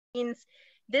means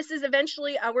this is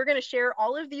eventually, we're going to share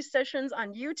all of these sessions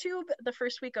on YouTube the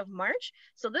first week of March.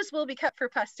 So this will be kept for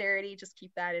posterity. Just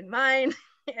keep that in mind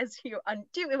as you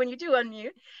when you do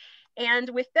unmute. And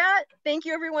with that, thank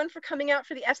you everyone for coming out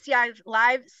for the FCI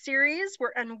live series.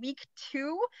 We're on week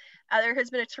 2. There has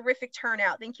been a terrific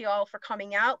turnout. Thank you all for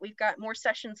coming out. We've got more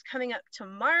sessions coming up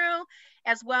tomorrow,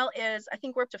 as well as I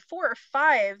think we're up to 4 or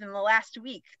 5 in the last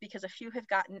week because a few have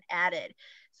gotten added.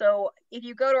 So if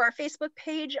you go to our Facebook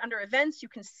page under events, you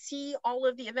can see all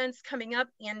of the events coming up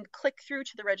and click through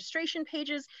to the registration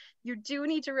pages. You do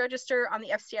need to register on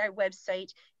the FCI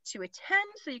website to attend,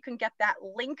 so you can get that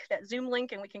link, that Zoom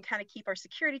link, and we can kind of keep our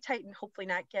security tight and hopefully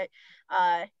not get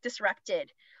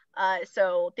disrupted.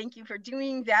 So thank you for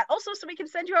doing that. Also, so we can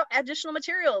send you out additional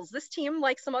materials. This team,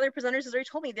 like some other presenters, has already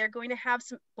told me they're going to have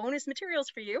some bonus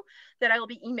materials for you that I will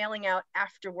be emailing out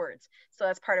afterwards. So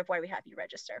that's part of why we have you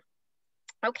register.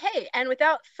 Okay, and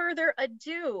without further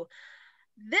ado,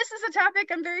 this is a topic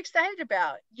I'm very excited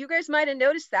about. You guys might have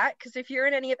noticed that, because if you're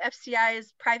in any of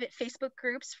FCI's private Facebook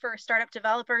groups for startup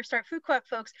developers, start food co-op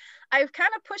folks, I've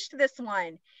kind of pushed this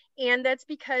one. And that's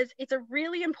because it's a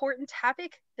really important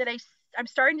topic that I'm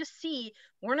starting to see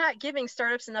we're not giving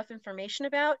startups enough information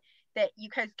about, that you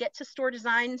guys get to store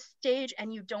design stage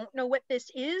and you don't know what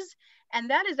this is. And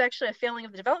that is actually a failing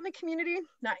of the development community,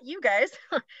 not you guys.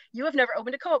 You have never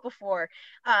opened a co-op before.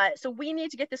 So we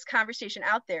need to get this conversation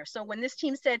out there. So when this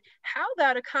team said, how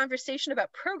about a conversation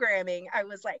about programming? I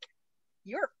was like,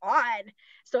 you're on.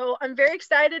 So I'm very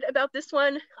excited about this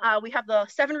one. We have the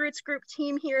 7 Roots group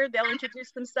team here. They'll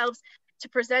introduce themselves to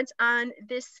present on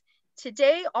this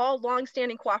today, all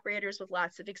longstanding cooperators with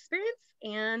lots of experience.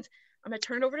 And I'm gonna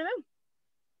turn it over to them.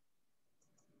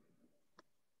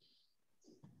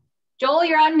 Joel,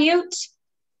 you're on mute.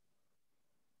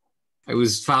 I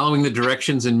was following the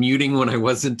directions and muting when I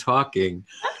wasn't talking.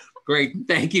 Great,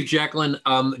 thank you, Jacqueline.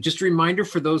 Just a reminder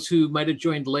for those who might have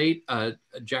joined late,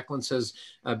 Jacqueline says,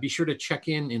 be sure to check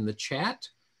in the chat,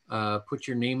 put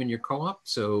your name and your co-op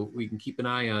so we can keep an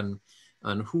eye on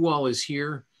who all is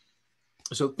here.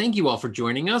 So thank you all for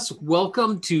joining us.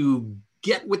 Welcome to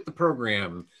Get With the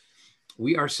Program.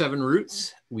 We are 7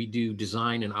 Roots. We do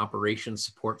design and operations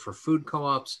support for food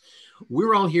co-ops.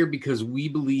 We're all here because we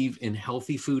believe in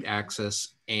healthy food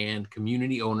access and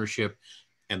community ownership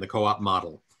and the co-op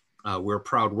model. We're a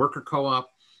proud worker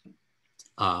co-op.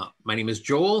 My name is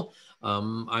Joel.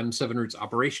 I'm 7 Roots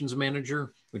operations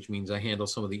manager, which means I handle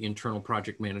some of the internal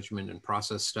project management and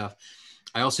process stuff.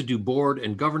 I also do board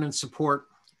and governance support,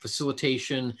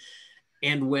 facilitation.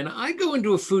 And when I go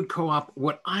into a food co-op,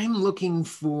 what I'm looking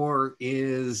for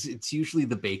is, it's usually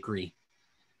the bakery.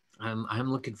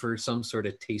 I'm looking for some sort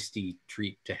of tasty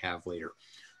treat to have later.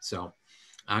 So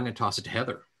I'm gonna toss it to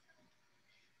Heather.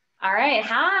 All right,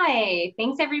 hi.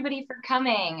 Thanks everybody for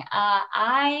coming.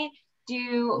 I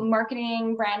do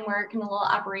marketing, brand work, and a little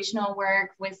operational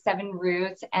work with 7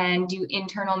 Roots and do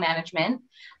internal management.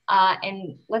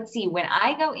 And let's see, when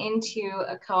I go into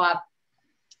a co-op,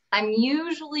 I'm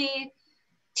usually,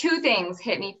 2 things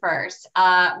hit me first.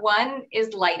 One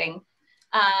is lighting.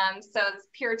 So it's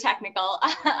pure technical.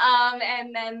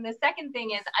 And then the second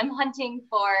thing is I'm hunting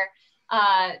for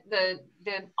the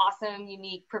awesome,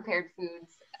 unique prepared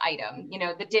foods item, you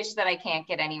know, the dish that I can't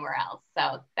get anywhere else.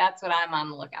 So that's what I'm on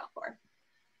the lookout for.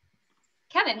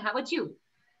 Kevin, how about you?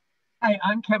 Hi,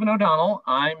 I'm Kevin O'Donnell.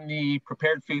 I'm the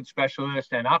prepared food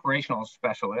specialist and operational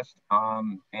specialist.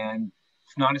 And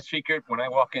it's not a secret when I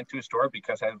walk into a store,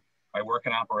 because I work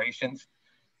in operations,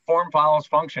 form follows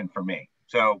function for me.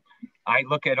 So I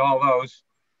look at all those,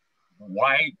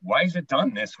 why is it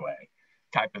done this way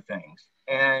type of things.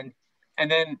 And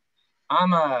then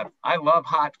I love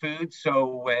hot food.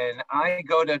 So when I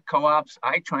go to co-ops,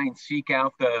 I try and seek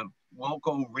out the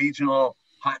local regional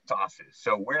hot tosses.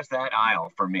 So where's that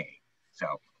aisle for me? So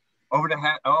over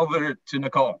to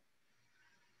Nicole.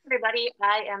 Everybody,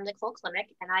 I am Nicole Klimek,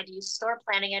 and I do store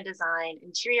planning and design,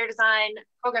 interior design,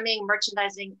 programming,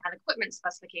 merchandising, and equipment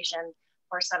specification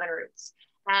for 7 Roots.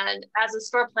 And as a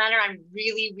store planner, I'm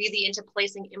really, really into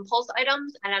placing impulse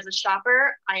items. And as a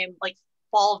shopper, I am like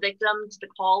fall victim to the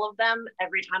call of them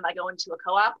every time I go into a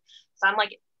co-op. So I'm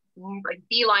like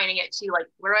beelining it to like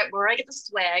where I get the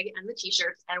swag and the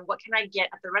t-shirts, and what can I get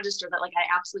at the register that like I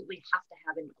absolutely have to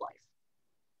have in my life.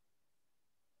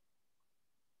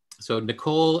 So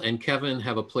Nicole and Kevin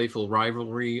have a playful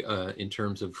rivalry in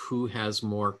terms of who has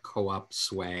more co-op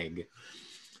swag.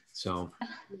 So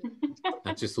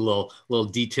that's just a little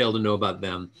detail to know about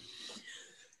them.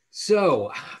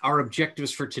 So our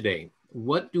objectives for today,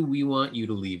 what do we want you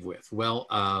to leave with? Well,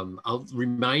 I'll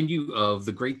remind you of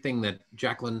the great thing that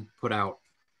Jacqueline put out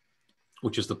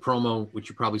which is the promo, which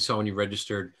you probably saw when you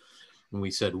registered, when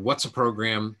we said, what's a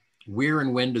program? Where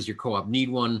and when does your co-op need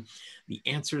one? The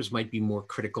answers might be more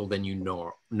critical than you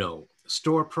know.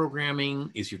 Store programming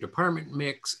is your department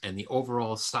mix and the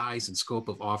overall size and scope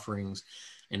of offerings,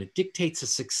 and it dictates the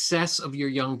success of your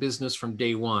young business from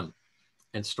day one.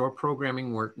 And store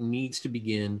programming work needs to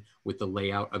begin with the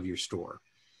layout of your store.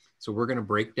 So we're going to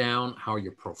break down how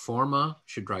your pro forma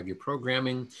should drive your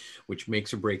programming, which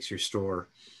makes or breaks your store.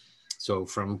 So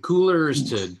from coolers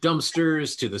to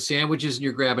dumpsters to the sandwiches in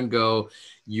your grab and go,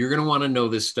 you're going to want to know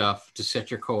this stuff to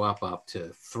set your co-op up to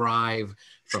thrive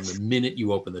from the minute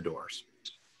you open the doors.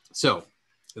 So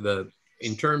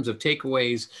in terms of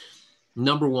takeaways,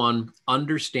 number one,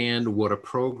 understand what a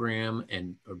program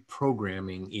and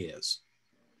programming is.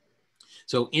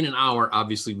 So in an hour,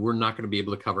 obviously, we're not going to be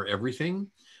able to cover everything.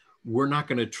 We're not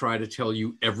going to try to tell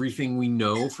you everything we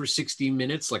know for 60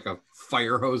 minutes, like a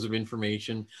fire hose of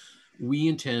information. We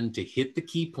intend to hit the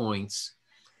key points,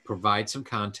 provide some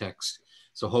context.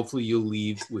 So hopefully you'll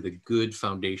leave with a good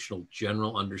foundational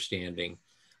general understanding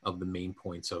of the main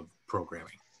points of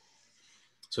programming.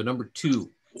 So number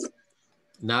two,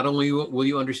 not only will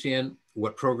you understand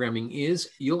what programming is,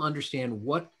 you'll understand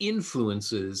what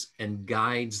influences and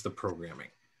guides the programming.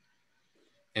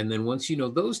 And then once you know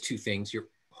those two things,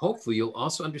 hopefully you'll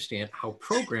also understand how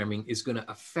programming is going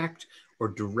to affect or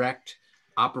direct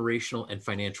operational and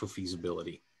financial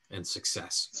feasibility and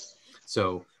success.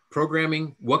 So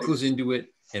programming, what goes into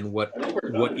it and what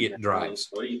it drives.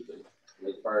 What do you think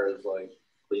as far as like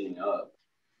cleaning up?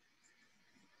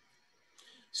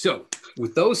 So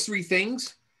with those three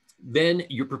things, then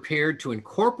you're prepared to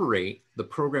incorporate the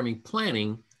programming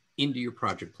planning into your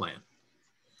project plan.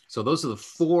 So those are the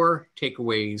 4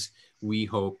 takeaways we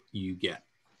hope you get.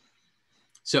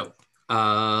 So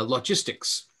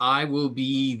logistics. I will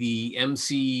be the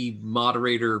MC,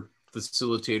 moderator,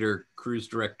 facilitator, cruise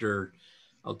director.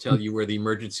 I'll tell you where the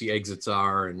emergency exits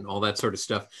are and all that sort of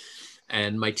stuff.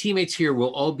 And my teammates here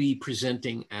will all be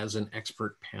presenting as an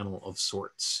expert panel of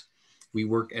sorts. We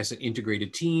work as an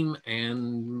integrated team,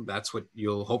 and that's what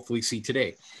you'll hopefully see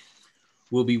today.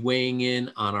 We'll be weighing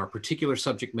in on our particular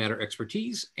subject matter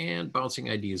expertise and bouncing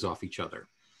ideas off each other.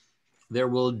 There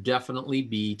will definitely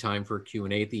be time for a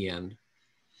Q&A at the end.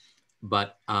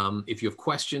 But if you have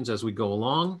questions as we go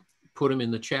along, put them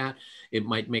in the chat. It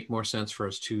might make more sense for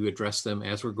us to address them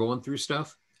as we're going through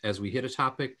stuff, as we hit a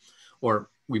topic, or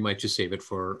we might just save it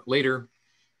for later.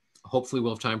 Hopefully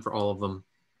we'll have time for all of them.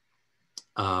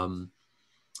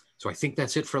 So I think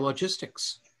that's it for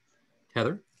logistics.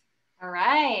 Heather? All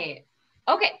right.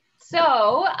 Okay.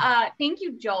 So thank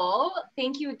you, Joel.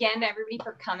 Thank you again to everybody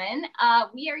for coming.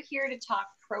 We are here to talk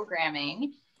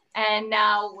programming. And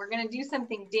now we're going to do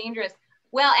something dangerous.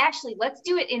 Well, actually, let's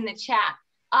do it in the chat.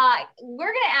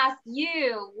 We're going to ask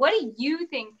you, what do you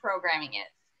think programming is?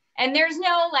 And there's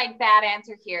no like bad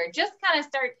answer here. Just kind of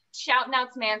start shouting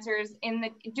out some answers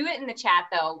do it in the chat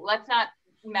though. Let's not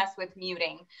mess with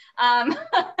muting. And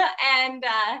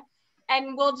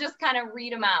we'll just kind of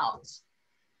read them out.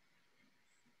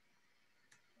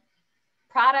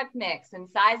 Product mix and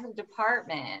size of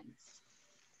departments,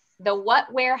 the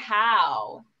what, where,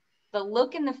 how, the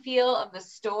look and the feel of the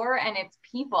store and its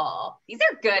people. These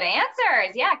are good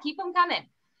answers. Yeah, keep them coming.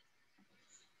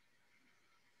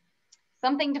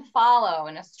 Something to follow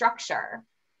and a structure.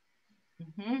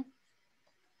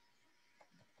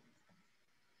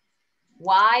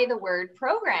 Why the word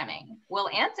programming? We'll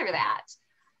answer that.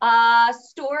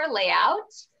 Store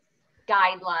layout,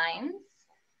 guidelines.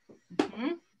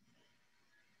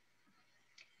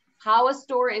 How a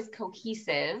store is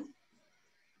cohesive.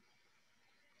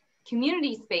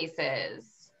 Community spaces.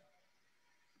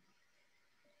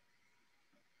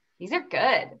 These are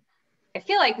good. I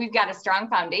feel like we've got a strong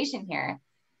foundation here.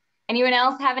 Anyone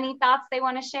else have any thoughts they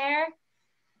want to share?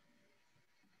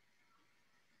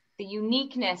 The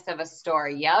uniqueness of a store.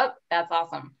 Yep, that's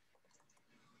awesome.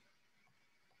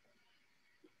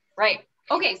 Right.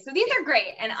 Okay, so these are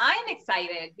great. And I'm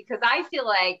excited because I feel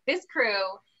like this crew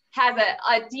has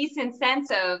a decent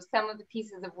sense of some of the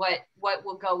pieces of what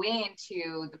will go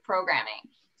into the programming.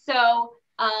 So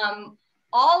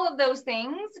all of those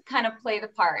things kind of play the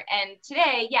part. And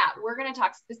today, yeah, we're going to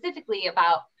talk specifically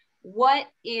about what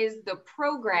is the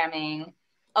programming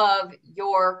of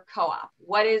your co-op?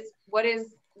 What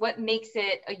makes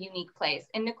it a unique place?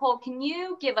 And Nicole, can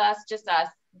you give us just a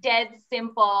dead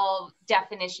simple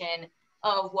definition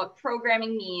of what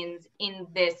programming means in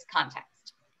this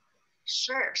context?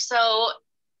 Sure. So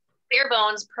bare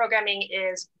bones, programming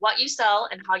is what you sell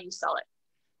and how you sell it,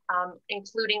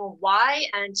 including why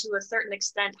and to a certain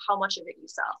extent, how much of it you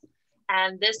sell.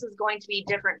 And this is going to be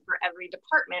different for every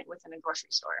department within a grocery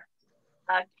store.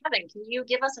 Kevin, can you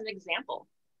give us an example?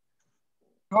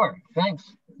 Sure,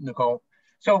 thanks, Nicole.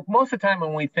 So most of the time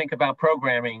when we think about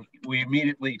programming, we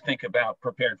immediately think about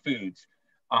prepared foods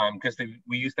because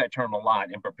we use that term a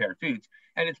lot in prepared foods.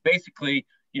 And it's basically,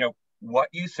 what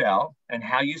you sell and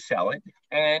how you sell it.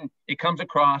 And it comes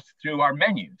across through our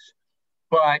menus.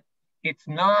 But it's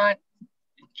not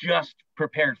just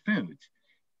prepared foods.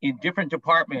 In different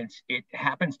departments, it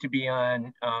happens to be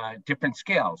on different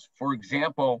scales. For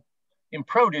example, in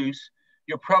produce,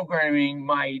 your programming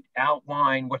might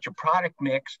outline what your product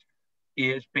mix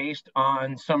is based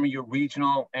on some of your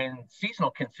regional and seasonal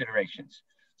considerations.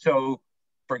 So,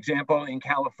 for example, in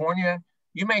California,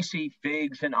 you may see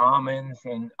figs and almonds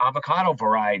and avocado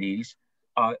varieties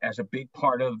as a big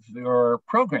part of your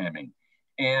programming.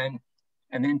 And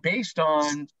then based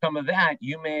on some of that,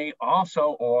 you may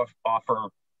also offer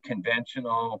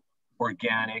conventional,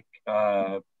 organic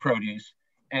produce.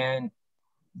 And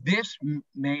this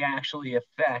may actually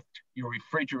affect your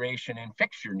refrigeration and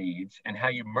fixture needs and how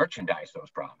you merchandise those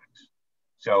products.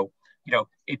 So,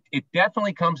 it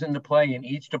definitely comes into play in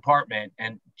each department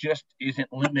and just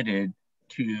isn't limited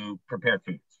to prepared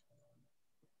foods.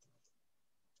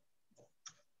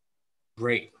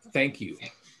 Great, thank you,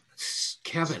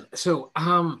 Kevin. So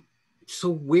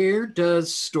where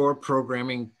does store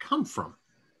programming come from?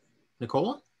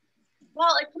 Nicole?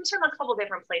 Well, it comes from a couple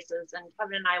different places, and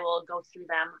Kevin and I will go through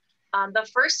them. The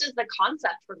first is the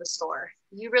concept for the store.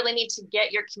 You really need to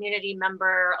get your community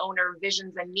member, owner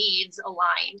visions and needs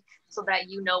aligned so that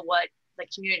you know what the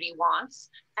community wants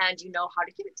and you know how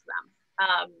to give it to them.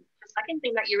 The second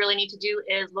thing that you really need to do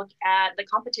is look at the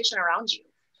competition around you,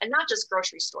 and not just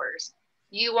grocery stores.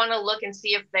 You want to look and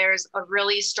see if there's a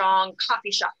really strong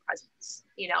coffee shop presence.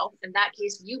 In that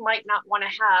case, you might not want to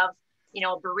have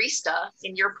a barista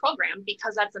in your program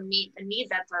because that's a need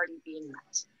that's already being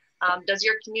met. Does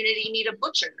your community need a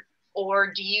butcher,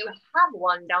 or do you have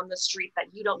one down the street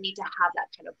that you don't need to have that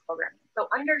kind of programming? So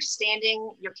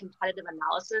understanding your competitive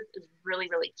analysis is really,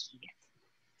 really key.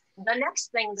 The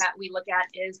next thing that we look at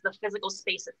is the physical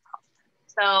space itself.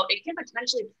 So it can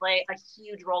potentially play a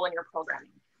huge role in your programming,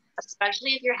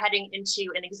 especially if you're heading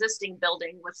into an existing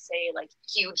building with, say, like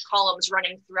huge columns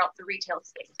running throughout the retail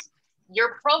space.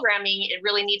 Your programming, it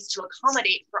really needs to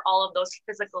accommodate for all of those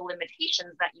physical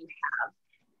limitations that you have,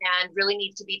 and really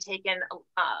need to be taken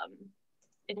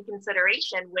into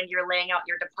consideration when you're laying out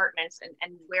your departments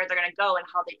and where they're going to go and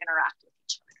how they interact with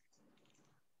each other.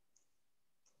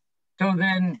 So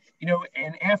then,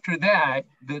 and after that,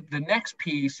 the next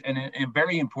piece, and a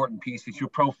very important piece, is your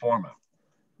pro forma,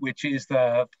 which is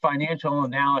the financial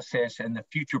analysis and the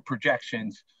future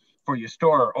projections for your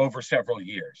store over several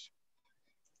years.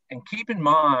 And keep in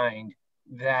mind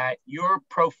that your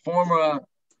pro forma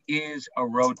is a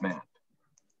roadmap.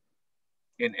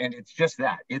 And it's just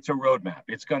that, it's a roadmap.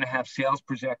 It's going to have sales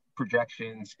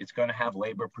projections, it's going to have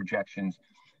labor projections,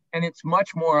 and it's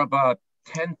much more of a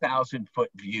 10,000 foot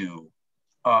view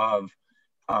of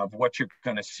what you're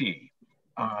going to see.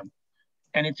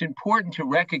 And it's important to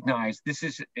recognize this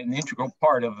is an integral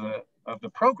part of the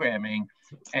programming,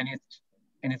 and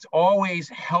it's always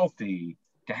healthy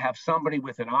to have somebody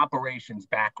with an operations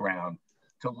background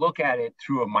to look at it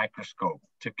through a microscope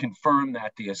to confirm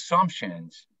that the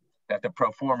assumptions that the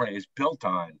pro forma is built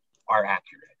on are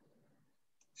accurate.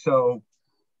 So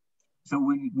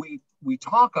when we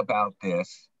talk about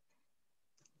this,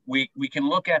 we can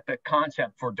look at the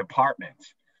concept for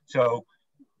departments. So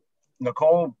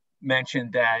Nicole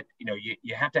mentioned that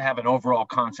you have to have an overall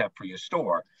concept for your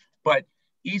store, but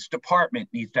each department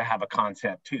needs to have a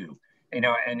concept too.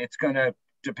 And it's going to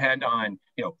depend on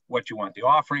what you want the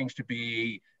offerings to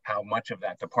be, how much of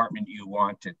that department you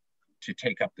want to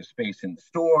take up the space in the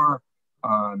store,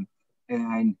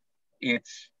 and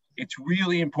it's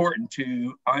really important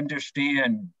to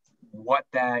understand what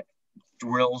that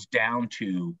drills down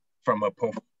to from a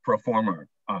pro forma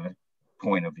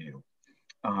point of view,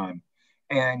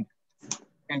 and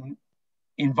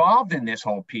involved in this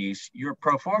whole piece, your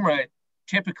pro forma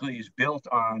typically is built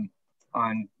on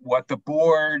what the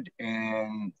board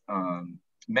and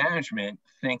management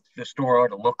think the store ought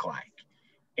to look like.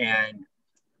 And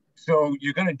so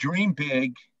you're going to dream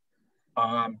big,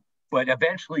 but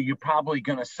eventually you're probably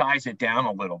going to size it down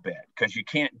a little bit because you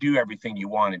can't do everything you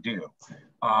want to do.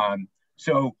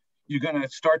 So you're going to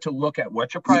start to look at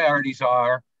what your priorities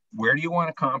are, where do you want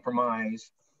to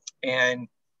compromise, and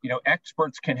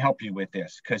experts can help you with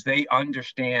this because they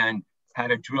understand how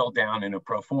to drill down in a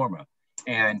pro forma.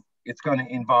 And it's going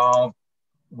to involve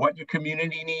what your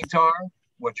community needs are,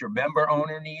 what your member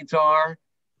owner needs are,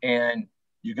 and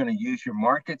You're going to use your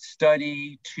market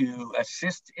study to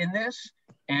assist in this,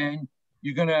 and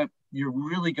you're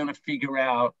really going to figure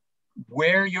out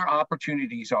where your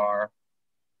opportunities are,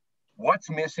 what's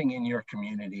missing in your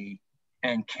community,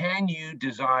 and can you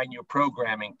design your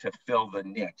programming to fill the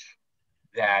niche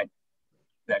that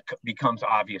becomes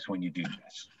obvious when you do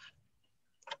this.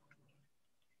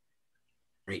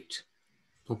 Great.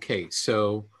 Okay,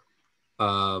 so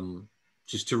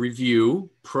just to review,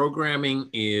 programming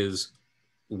is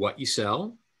what you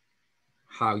sell,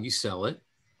 how you sell it,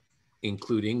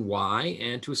 including why,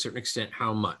 and to a certain extent,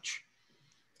 how much.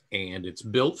 And it's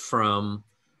built from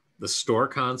the store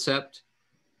concept,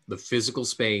 the physical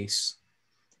space,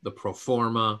 the pro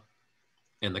forma,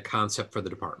 and the concept for the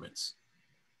departments.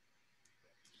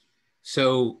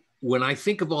 So when I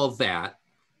think of all that,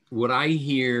 what I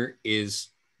hear is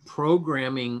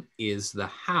programming is the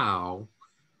how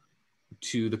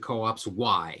to the co-op's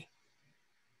why.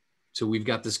 So we've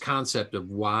got this concept of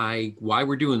why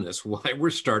we're doing this, why we're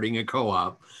starting a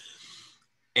co-op,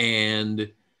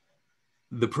 and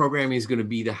the programming is going to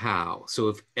be the how. So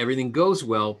if everything goes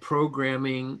well,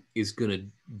 programming is going to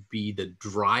be the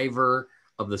driver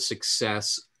of the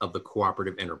success of the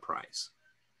cooperative enterprise.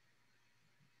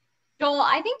 Joel,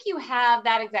 I think you have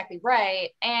that exactly right.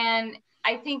 And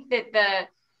I think that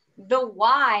the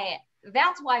why,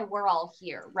 that's why we're all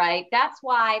here, right? That's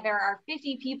why there are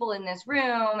 50 people in this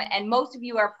room, and most of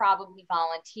you are probably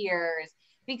volunteers,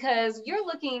 because you're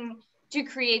looking to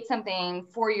create something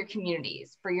for your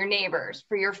communities, for your neighbors,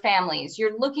 for your families.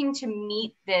 You're looking to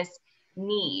meet this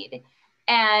need.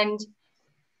 And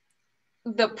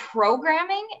the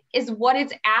programming is what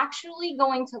it's actually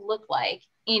going to look like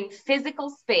in physical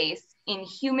space, in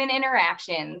human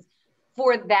interactions,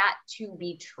 for that to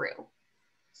be true.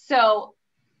 So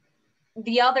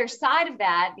the other side of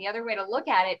that, the other way to look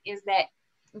at it is that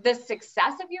the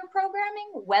success of your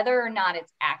programming, whether or not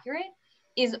it's accurate,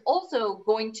 is also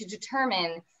going to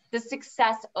determine the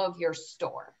success of your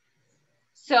store.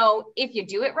 So if you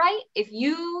do it right, if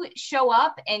you show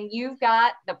up and you've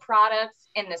got the products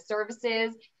and the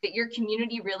services that your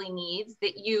community really needs,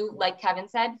 that you, like Kevin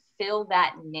said, fill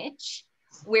that niche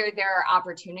where there are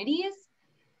opportunities,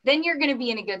 then you're going to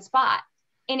be in a good spot.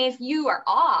 And if you are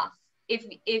off,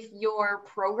 if your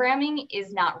programming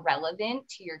is not relevant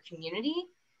to your community,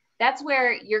 that's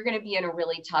where you're going to be in a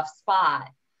really tough spot,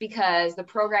 because the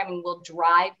programming will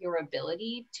drive your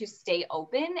ability to stay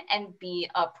open and be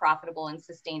a profitable and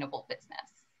sustainable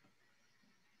business.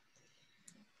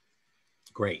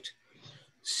 Great.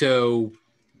 So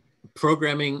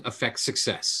programming affects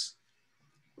success,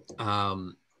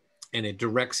 and it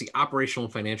directs the operational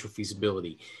and financial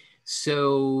feasibility.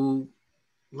 So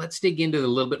let's dig into a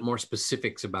little bit more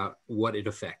specifics about what it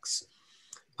affects.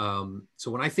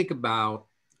 So when I think about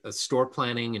store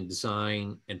planning and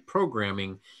design and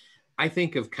programming, I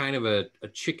think of kind of a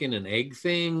chicken and egg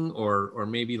thing, or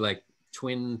maybe like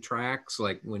twin tracks,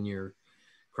 like when you're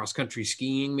cross-country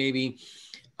skiing, maybe.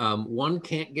 One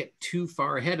can't get too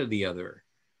far ahead of the other,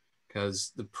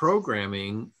 because the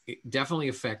programming, it definitely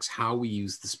affects how we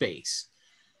use the space.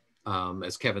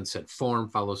 As Kevin said, form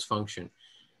follows function.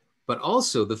 But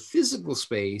also the physical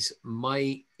space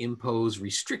might impose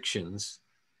restrictions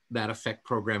that affect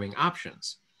programming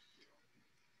options.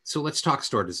 So let's talk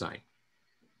store design.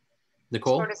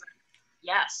 Nicole? Store design.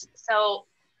 Yes. So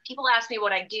people ask me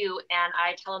what I do, and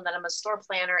I tell them that I'm a store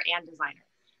planner and designer.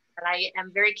 And I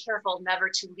am very careful never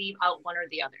to leave out one or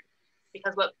the other,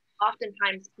 because what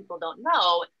oftentimes people don't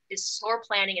know is store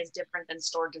planning is different than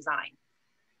store design.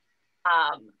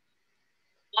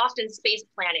 Often space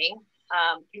planning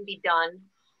can be done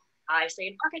by, say,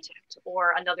 an architect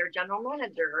or another general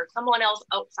manager or someone else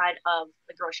outside of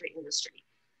the grocery industry.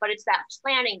 But it's that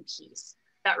planning piece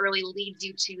that really leads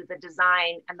you to the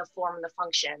design and the form and the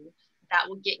function that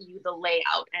will get you the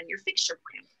layout and your fixture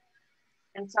plan.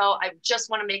 And so I just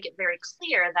want to make it very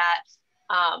clear that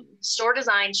store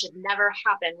design should never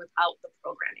happen without the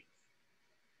programming.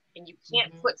 And you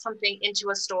can't put something into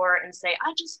a store and say,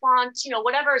 I just want,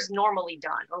 whatever is normally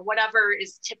done or whatever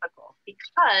is typical,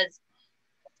 because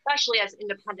especially as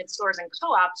independent stores and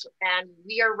co-ops, and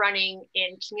we are running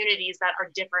in communities that are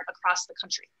different across the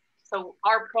country. So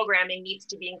our programming needs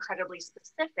to be incredibly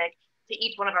specific to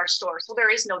each one of our stores. So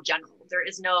there is no general, there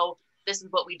is no, this is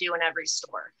what we do in every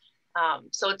store.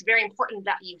 So it's very important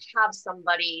that you have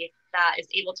somebody that is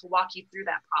able to walk you through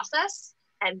that process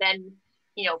and then,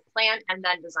 plan and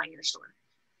then design your store.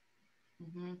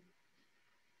 Mm-hmm.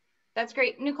 That's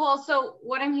great. Nicole, so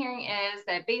what I'm hearing is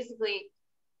that basically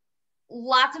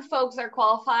lots of folks are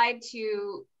qualified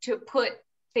to put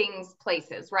things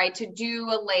places, right? To do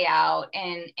a layout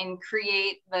and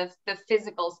create the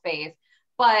physical space.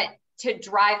 But to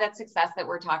drive that success that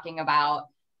we're talking about,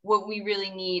 what we really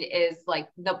need is like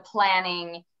the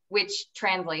planning, which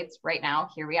translates right now,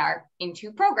 here we are,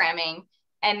 into programming.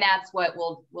 And that's what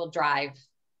will drive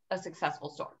a successful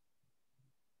store.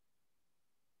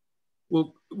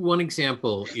 Well, one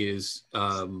example is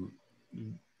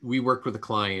we worked with a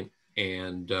client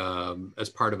and as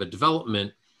part of a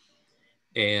development.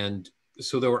 And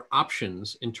so there were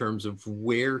options in terms of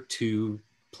where to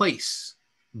place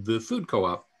the food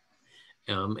co-op.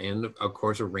 And of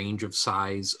course, a range of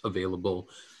size available.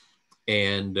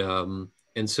 And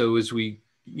so as we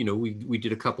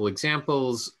did a couple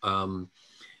examples, and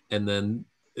then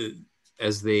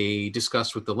as they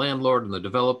discussed with the landlord and the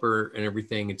developer and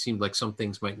everything, it seemed like some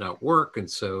things might not work. And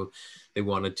so they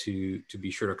wanted to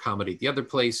be sure to accommodate the other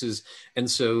places. And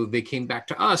so they came back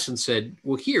to us and said,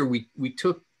 well, here we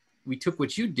took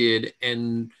what you did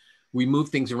and we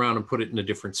moved things around and put it in a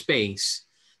different space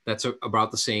that's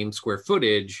about the same square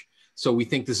footage. So we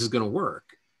think this is going to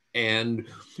work. And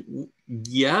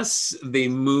yes, they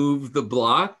move the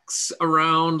blocks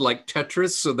around like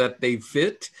Tetris so that they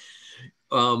fit.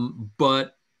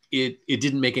 But it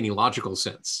didn't make any logical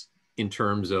sense in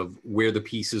terms of where the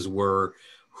pieces were,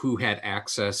 who had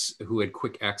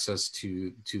quick access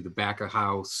to the back of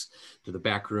house, to the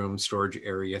back room, storage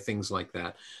area, things like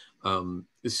that.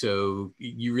 So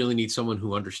you really need someone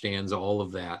who understands all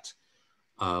of that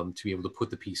to be able to put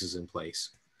the pieces in place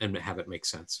and have it make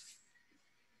sense.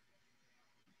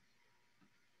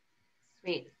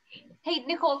 Sweet. Hey,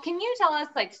 Nicole, can you tell us,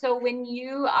 like, so when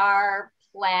you are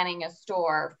planning a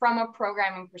store from a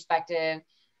programming perspective,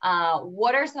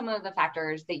 what are some of the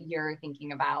factors that you're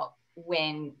thinking about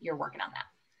when you're working on that?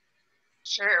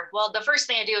 Sure. Well, the first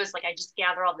thing I do is I just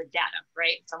gather all the data,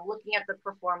 right? So I'm looking at the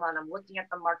performa and I'm looking at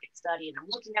the market study and I'm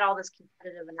looking at all this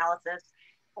competitive analysis.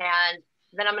 And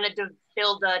then I'm going to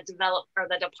build the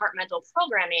departmental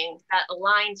programming that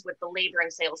aligns with the labor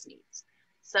and sales needs.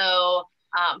 So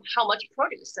how much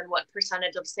produce and what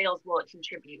percentage of sales will it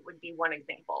contribute would be one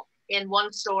example. In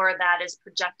one store that is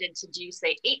projected to do,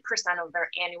 say, 8% of their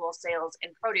annual sales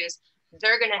in produce,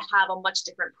 they're going to have a much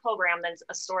different program than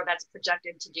a store that's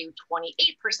projected to do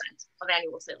 28% of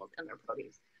annual sales in their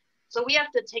produce. So we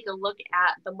have to take a look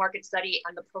at the market study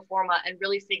and the pro forma and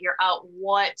really figure out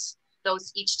what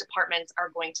those each departments are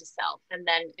going to sell. And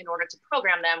then in order to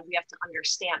program them, we have to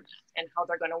understand that and how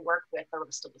they're going to work with the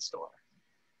rest of the store.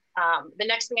 The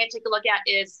next thing I take a look at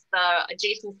is the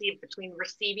adjacency between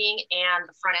receiving and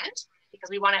the front end, because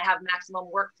we want to have maximum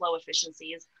workflow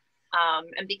efficiencies.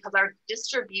 And because our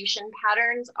distribution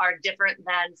patterns are different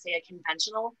than, say, a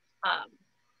conventional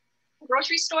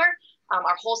grocery store,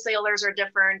 our wholesalers are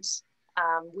different.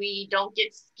 We don't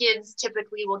get skids,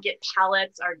 typically we'll get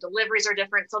pallets, our deliveries are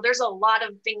different. So there's a lot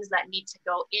of things that need to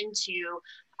go into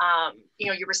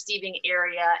your receiving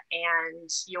area and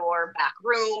your back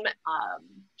room.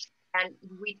 And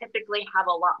we typically have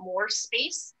a lot more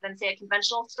space than, say, a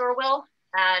conventional store will.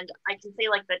 And I can say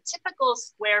the typical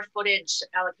square footage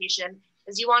allocation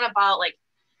is you want about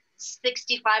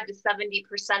 65 to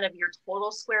 70% of your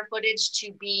total square footage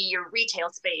to be your retail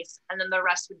space. And then the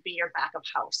rest would be your back of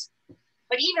house.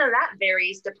 But even that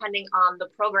varies depending on the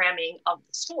programming of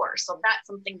the store. So that's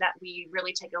something that we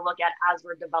really take a look at as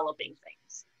we're developing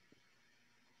things.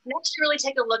 Next, we really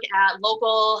take a look at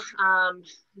local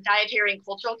dietary and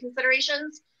cultural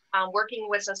considerations. Working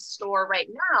with a store right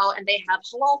now, and they have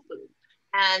halal food.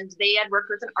 And they had worked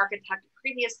with an architect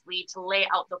previously to lay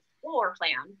out the floor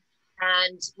plan.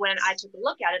 And when I took a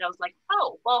look at it, I was like,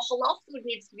 oh, well, halal food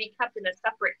needs to be kept in a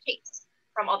separate case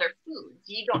from other foods.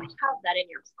 You don't have that in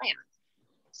your plan.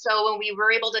 So when we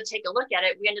were able to take a look at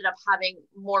it, we ended up having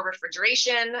more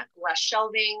refrigeration, less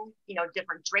shelving,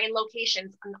 different drain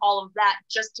locations and all of that,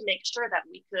 just to make sure that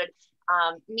we could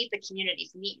meet the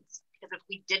community's needs. Because if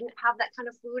we didn't have that kind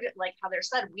of food, like Heather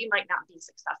said, we might not be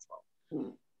successful.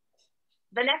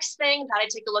 The next thing that I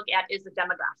take a look at is the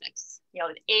demographics,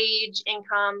 age,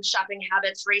 income, shopping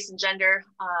habits, race, and gender.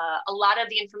 A lot of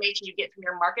the information you get from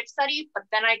your market study, but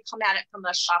then I come at it from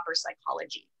a shopper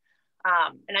psychology.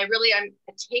 And I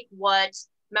take what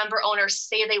member owners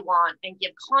say they want and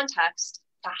give context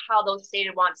to how those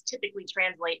stated wants typically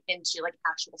translate into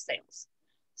actual sales.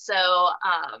 So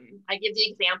I give the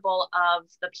example of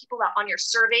the people that on your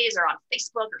surveys or on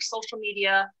Facebook or social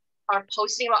media are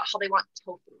posting about how they want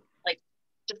tofu.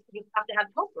 You have to have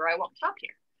tofu or I won't shop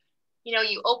here.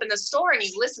 You open the store and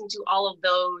you listen to all of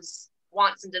those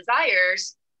wants and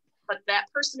desires, but that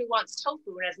person who wants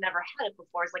tofu and has never had it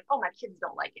before is like, oh, my kids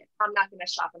don't like it. I'm not going to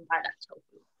shop and buy that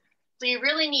tofu. So you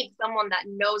really need someone that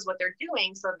knows what they're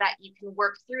doing so that you can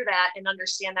work through that and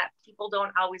understand that people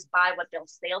don't always buy what they'll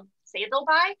say they'll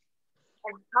buy.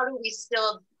 And how do we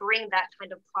still bring that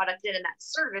kind of product in and that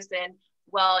service in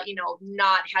while, you know,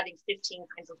 not having 15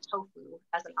 kinds of tofu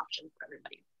as an option for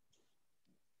everybody.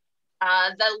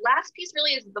 The last piece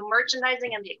really is the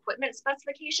merchandising and the equipment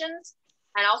specifications.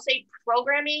 And I'll say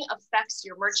programming affects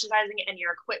your merchandising and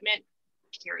your equipment,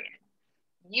 period.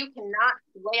 You cannot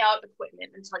lay out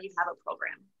equipment until you have a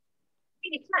program.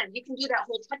 You can do that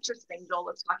whole Tetris thing Joel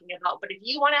was talking about, but if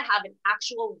you want to have an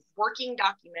actual working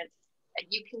document that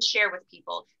you can share with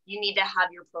people, you need to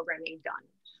have your programming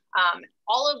done.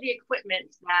 All of the equipment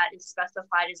that is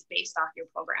specified is based off your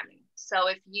programming. So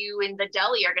if you in the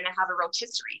deli are going to have a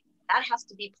rotisserie, that has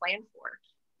to be planned for.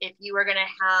 If you are going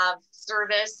to have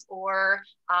service or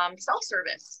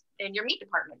self-service in your meat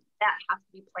department, that has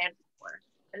to be planned for.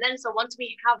 And then, so once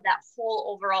we have that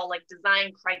whole overall like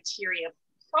design criteria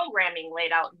programming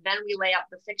laid out, then we lay out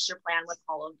the fixture plan with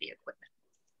all of the equipment.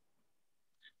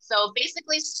 So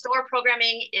basically, store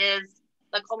programming is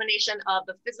the culmination of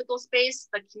the physical space,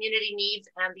 the community needs,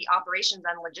 and the operations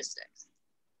and logistics.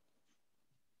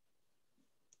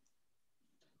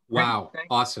 Wow,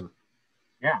 awesome.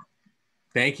 Yeah.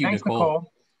 Thank you, Thanks,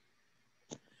 Nicole.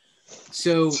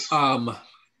 So,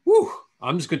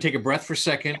 I'm just going to take a breath for a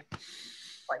second.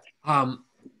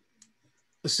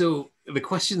 So the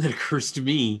question that occurs to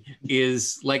me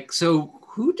is like, so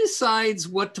who decides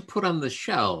what to put on the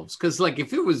shelves? Because like,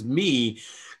 if it was me,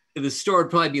 the store would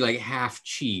probably be like half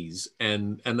cheese,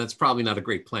 and that's probably not a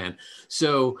great plan.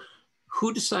 So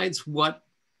who decides what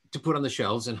to put on the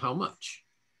shelves and how much?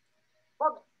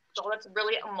 Well, so that's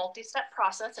really a multi-step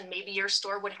process, and maybe your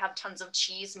store would have tons of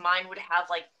cheese. Mine would have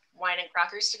like wine and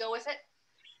crackers to go with it.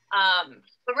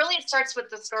 But really it starts with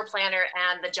the store planner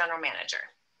and the general manager.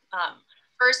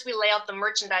 First, we lay out the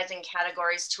merchandising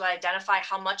categories to identify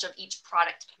how much of each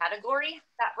product category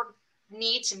that we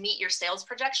need to meet your sales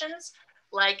projections.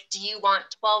 Like, do you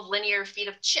want 12 linear feet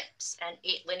of chips and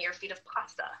 8 linear feet of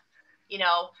pasta? You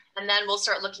know, and then we'll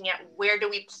start looking at where do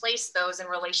we place those in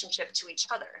relationship to each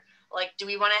other? Like, do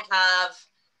we want to have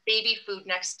baby food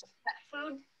next to pet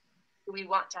food? Do we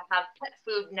want to have pet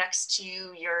food next to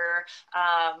your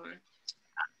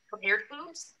prepared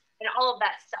foods? And all of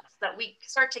that stuff, so that we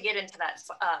start to get into that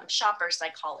shopper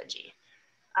psychology.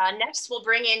 Next, we'll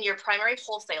bring in your primary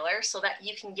wholesaler so that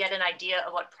you can get an idea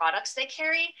of what products they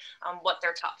carry, what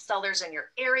their top sellers in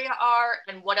your area are,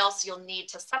 and what else you'll need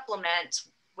to supplement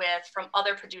with from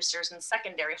other producers and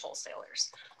secondary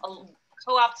wholesalers.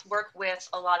 Co-ops work with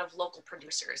a lot of local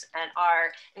producers and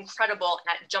are incredible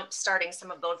at jump-starting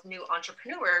some of those new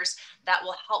entrepreneurs that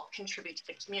will help contribute to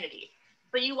the community.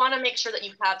 But you want to make sure that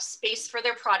you have space for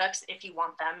their products if you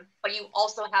want them, but you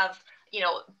also have, you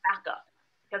know, backup,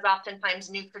 because oftentimes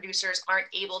new producers aren't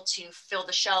able to fill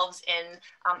the shelves in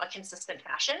a consistent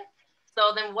fashion.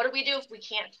 So then what do we do if we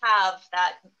can't have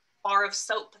that bar of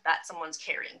soap that someone's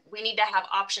carrying? We need to have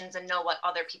options and know what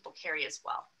other people carry as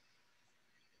well.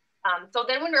 So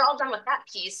then when you're all done with that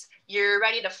piece, you're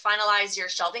ready to finalize your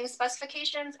shelving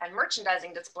specifications and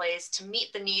merchandising displays to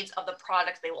meet the needs of the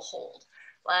product they will hold.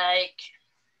 Like,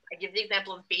 I give the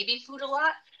example of baby food a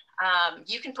lot.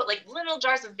 You can put like little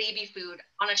jars of baby food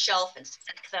on a shelf and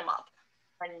stack them up.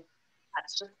 And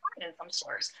that's just fine in some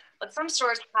stores. But some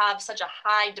stores have such a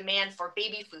high demand for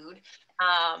baby food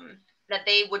that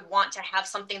they would want to have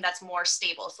something that's more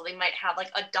stable. So they might have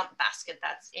like a dump basket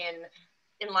that's in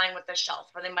line with the shelf,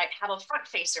 or they might have a front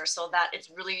facer so that it's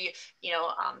really, you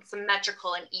know,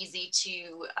 symmetrical and easy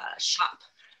to shop.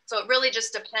 So it really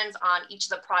just depends on each of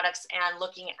the products and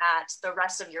looking at the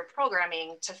rest of your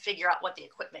programming to figure out what the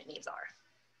equipment needs are.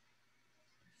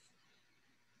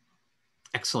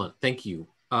 Excellent, thank you.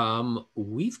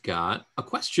 We've got a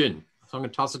question, so I'm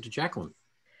gonna toss it to Jacqueline.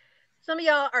 Some of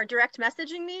y'all are direct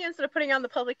messaging me instead of putting on the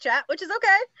public chat, which is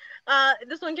okay.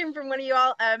 This one came from one of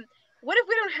y'all. What if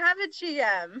we don't have a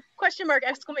GM? Question mark,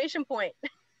 exclamation point.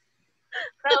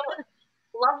 So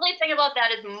lovely thing about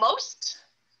that is most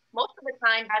of the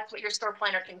time, that's what your store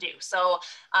planner can do. So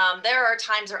there are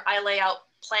times where I lay out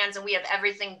plans and we have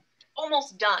everything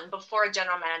almost done before a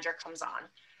general manager comes on.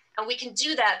 And we can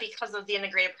do that because of the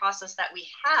integrated process that we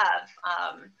have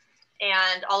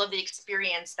and all of the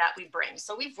experience that we bring.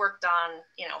 So we've worked on,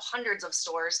 you know, hundreds of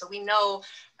stores. So we know,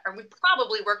 or we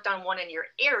probably worked on one in your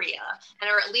area and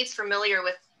are at least familiar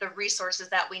with the resources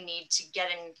that we need to get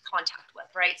in contact with,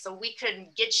 right? So we can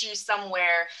get you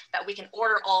somewhere that we can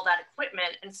order all that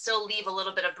equipment and still leave a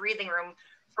little bit of breathing room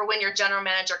for when your general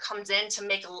manager comes in to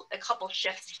make a couple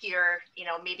shifts here, you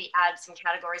know, maybe add some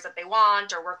categories that they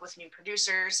want or work with new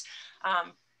producers.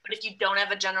 But if you don't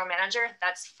have a general manager,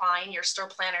 that's fine. Your store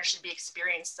planner should be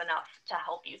experienced enough to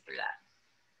help you through that.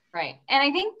 Right. And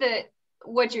I think that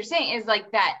what you're saying is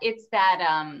like that, it's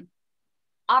that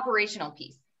operational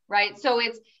piece, right? So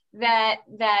it's that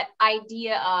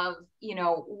idea of, you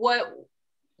know, what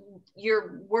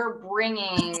we're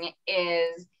bringing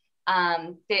is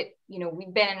that, you know,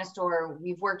 we've been in a store,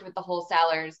 we've worked with the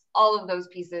wholesalers, all of those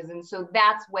pieces. And so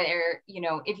that's where, you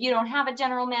know, if you don't have a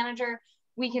general manager,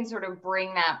 we can sort of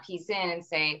bring that piece in and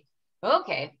say,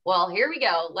 okay, well, here we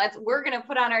go. We're going to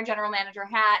put on our general manager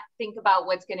hat, think about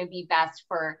what's going to be best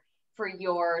for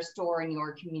your store and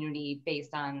your community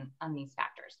based on these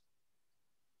factors.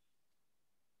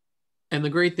 And the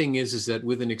great thing is that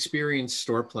with an experienced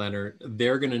store planner,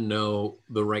 they're going to know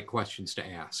the right questions to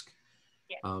ask.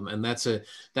 Yeah. And that's a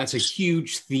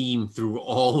huge theme through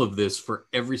all of this for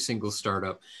every single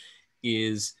startup,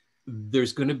 is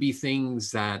there's going to be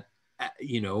things that,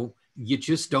 you know, you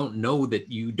just don't know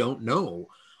that you don't know,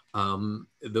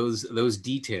 those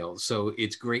details. So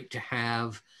it's great to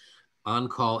have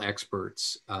on-call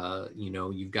experts. You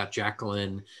know, you've got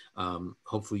Jacqueline.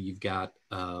 Hopefully you've got,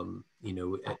 you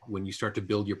know, when you start to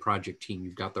build your project team,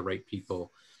 you've got the right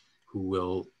people who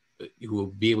will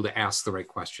be able to ask the right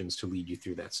questions to lead you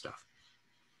through that stuff.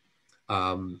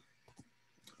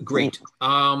 Great.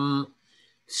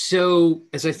 So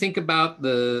as I think about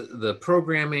the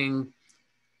programming,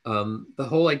 the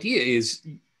whole idea is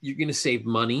you're going to save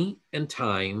money and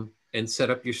time and set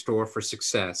up your store for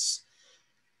success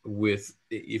with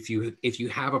if you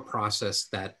have a process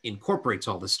that incorporates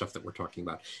all this stuff that we're talking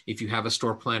about. If you have a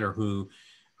store planner who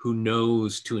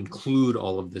knows to include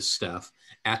all of this stuff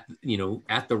at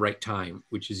the right time,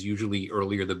 which is usually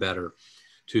earlier the better,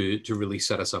 to really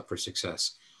set us up for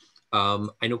success.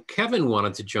 I know Kevin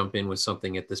wanted to jump in with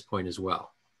something at this point as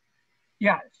well.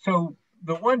 Yeah, so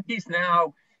the one piece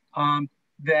now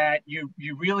that you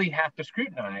really have to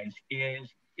scrutinize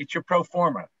is it's your pro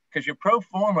forma, because your pro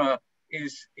forma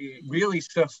is really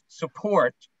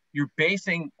support. You're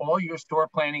basing all your store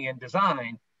planning and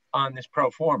design on this pro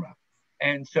forma.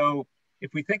 And so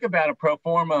if we think about a pro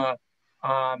forma,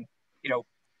 you know,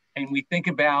 and we think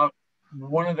about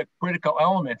one of the critical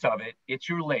elements of it, it's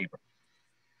your labor.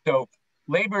 So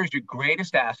labor is your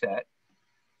greatest asset,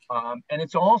 and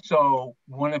it's also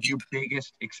one of your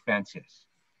biggest expenses.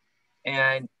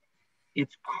 And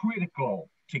it's critical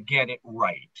to get it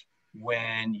right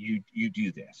when you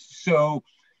do this. So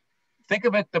think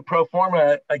of it, the pro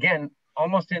forma, again,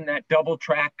 almost in that double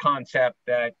track concept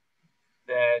that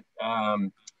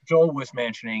Joel was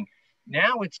mentioning.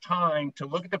 Now it's time to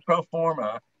look at the pro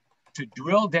forma, to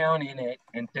drill down in it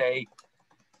and say,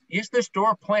 is the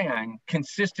store plan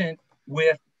consistent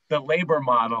with the labor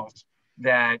models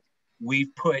that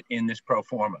we've put in this pro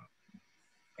forma?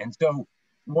 And so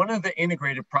one of the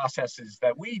integrated processes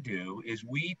that we do is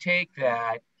we take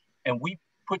that and we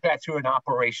put that through an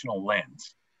operational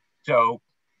lens. So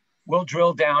we'll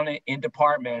drill down in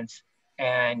departments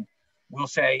and we'll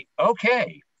say,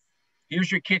 okay,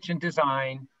 here's your kitchen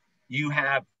design. You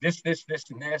have this, this, this,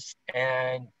 and this.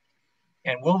 And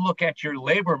we'll look at your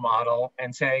labor model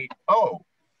and say, oh,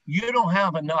 you don't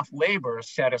have enough labor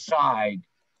set aside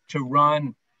to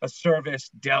run a service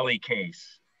deli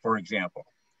case, for example.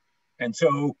 And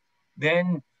so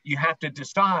then you have to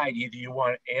decide, either you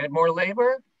want to add more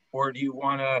labor or do you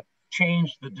want to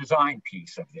change the design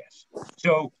piece of this?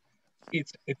 So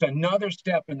it's another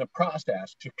step in the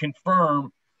process to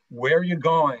confirm where you're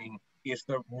going is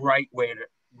the right way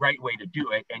to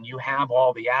do it, and you have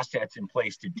all the assets in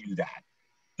place to do that.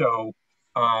 So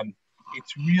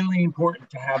it's really important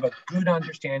to have a good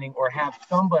understanding, or have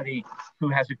somebody who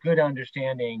has a good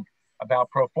understanding about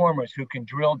pro formas who can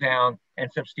drill down and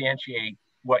substantiate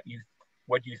what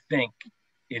you think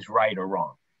is right or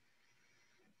wrong.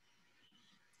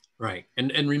 Right.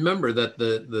 And remember that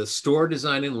the store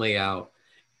design and layout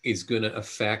is going to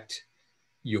affect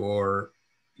your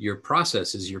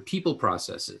processes, your people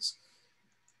processes.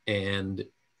 And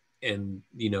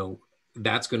you know,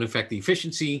 that's going to affect the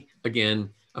efficiency, again,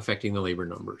 affecting the labor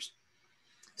numbers.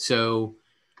 So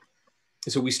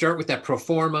we start with that pro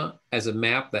forma as a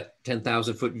map, that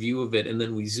 10,000 foot view of it, and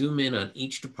then we zoom in on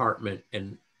each department.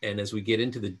 And as we get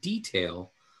into the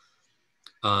detail,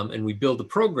 and we build the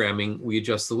programming, we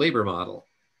adjust the labor model.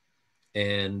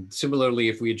 And similarly,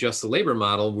 if we adjust the labor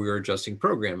model, we're adjusting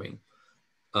programming.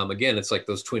 Again, it's like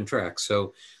those twin tracks.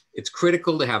 So it's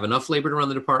critical to have enough labor to run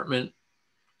the department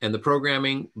and the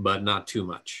programming, but not too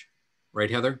much.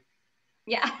 Right, Heather?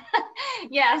 Yeah.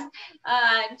 Yes.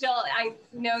 Joel, I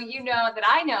know you know that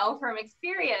I know from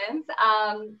experience,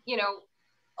 you know,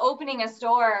 opening a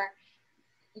store,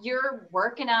 you're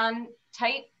working on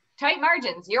tight tight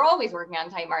margins. You're always working on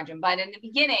tight margin, but in the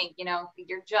beginning, you know,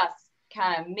 you're just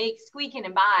kind of squeaking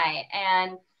and by.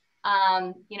 And,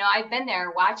 you know, I've been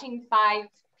there watching 5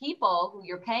 people who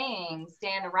you're paying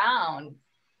stand around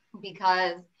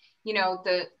because, you know,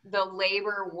 the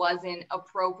labor wasn't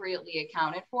appropriately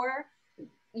accounted for.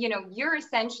 You know, you're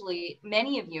essentially,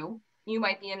 many of you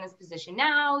might be in this position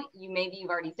now, maybe you've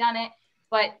already done it,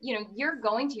 but, you know, you're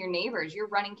going to your neighbors, you're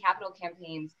running capital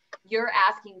campaigns, you're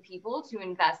asking people to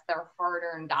invest their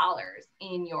hard-earned dollars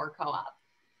in your co-op.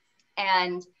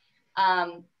 And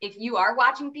if you are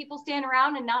watching people stand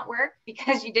around and not work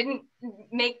because you didn't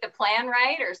make the plan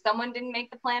right, or someone didn't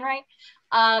make the plan right,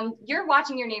 you're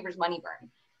watching your neighbor's money burn,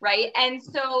 right? And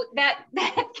so that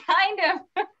kind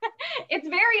of, it's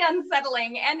very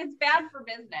unsettling and it's bad for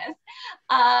business.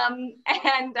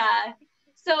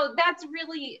 So that's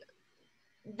really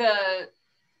the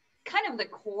kind of the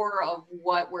core of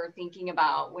what we're thinking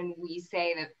about when we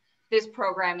say that this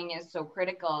programming is so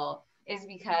critical, is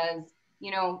because, you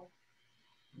know,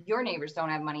 your neighbors don't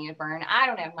have money to burn, I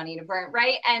don't have money to burn,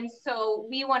 right? And so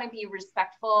we want to be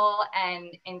respectful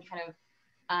and kind of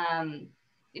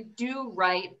do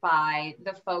right by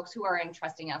the folks who are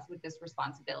entrusting us with this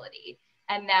responsibility.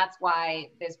 And that's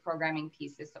why this programming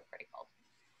piece is so critical.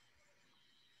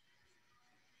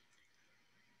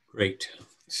 Great.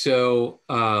 So,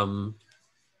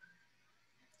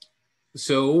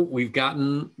 we've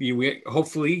gotten,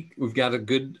 hopefully we've got a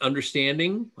good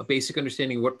understanding, a basic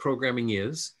understanding of what programming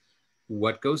is,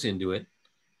 what goes into it,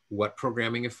 what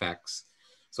programming affects.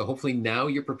 So hopefully now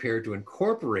you're prepared to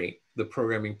incorporate the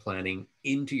programming planning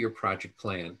into your project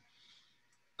plan.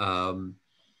 So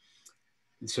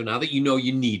now that you know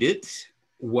you need it,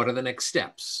 what are the next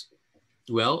steps?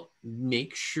 Well,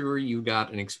 make sure you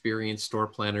got an experienced store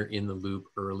planner in the loop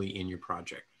early in your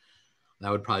project. That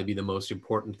would probably be the most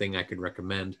important thing I could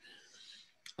recommend.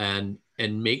 And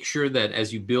make sure that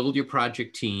as you build your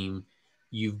project team,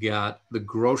 you've got the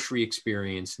grocery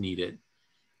experience needed.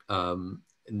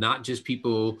 Not just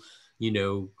people, you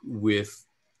know, with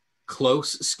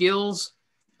close skills,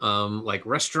 like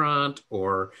restaurant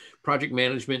or project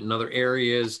management and other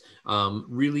areas.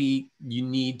 Really, you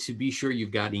need to be sure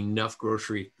you've got enough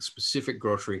specific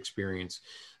grocery experience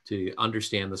to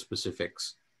understand the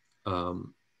specifics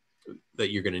that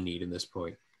you're going to need in this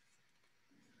point.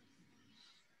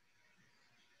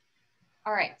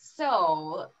 All right,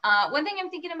 so one thing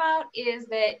I'm thinking about is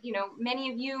that, you know,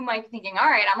 many of you might be thinking, all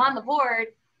right, I'm on the board.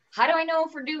 How do I know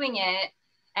if we're doing it?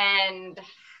 And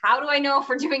how do I know if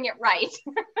we're doing it right?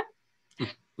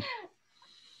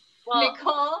 Well,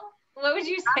 Nicole, what would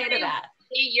you say to that?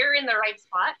 You're in the right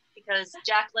spot because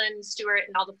Jacqueline, Stewart,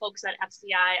 and all the folks at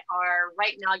FCI are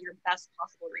right now your best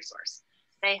possible resource.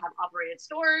 They have operated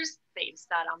stores, they've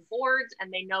sat on boards,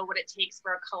 and they know what it takes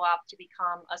for a co-op to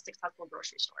become a successful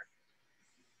grocery store.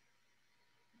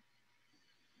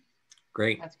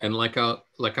 Great. And like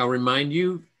I'll remind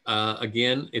you,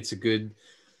 again, it's a good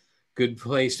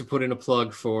place to put in a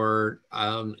plug for,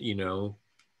 you know,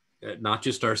 not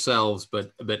just ourselves,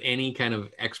 but any kind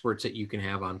of experts that you can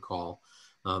have on call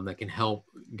that can help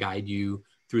guide you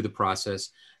through the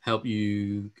process, help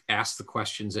you ask the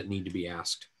questions that need to be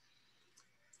asked.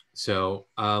 So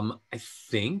I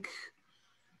think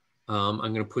I'm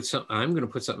going to put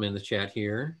something in the chat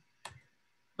here.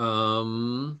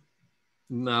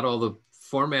 Not all the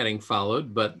formatting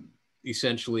followed, but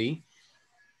essentially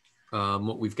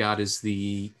what we've got is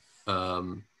the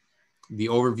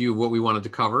overview of what we wanted to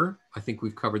cover. I think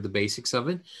we've covered the basics of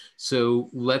it. So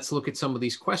let's look at some of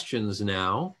these questions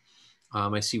now.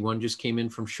 I see one just came in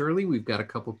from Shirley. We've got a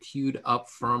couple queued up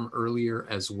from earlier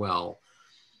as well.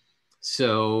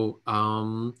 So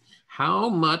how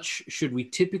much should we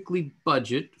typically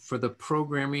budget for the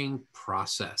programming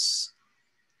process?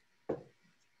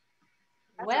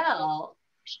 Well,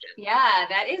 yeah,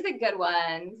 that is a good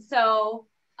one. So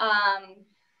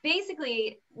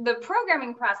basically, the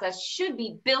programming process should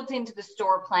be built into the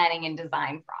store planning and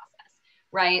design process,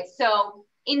 right? So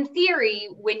in theory,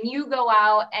 when you go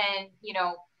out and, you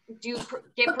know,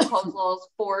 get proposals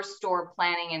for store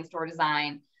planning and store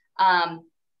design,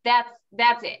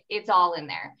 that's it. It's all in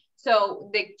there. So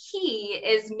the key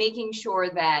is making sure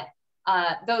that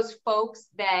those folks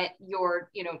that you're,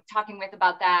 you know, talking with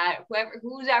about that,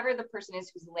 whoever the person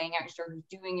is who's laying out your store, who's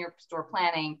doing your store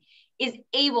planning, is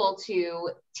able to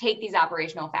take these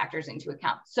operational factors into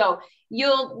account. So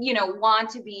you'll, you know, want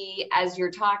to be, as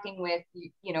you're talking with,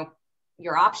 you know,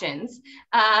 your options,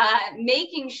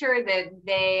 making sure that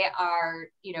they are,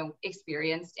 you know,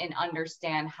 experienced and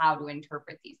understand how to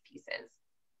interpret these pieces.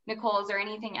 Nicole, is there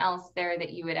anything else there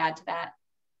that you would add to that?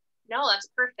 No, that's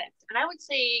perfect. And I would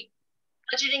say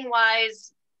Budgeting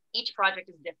wise, each project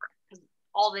is different because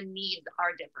all the needs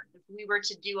are different. If we were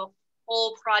to do a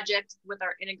full project with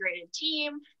our integrated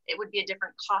team, it would be a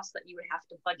different cost that you would have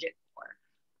to budget for.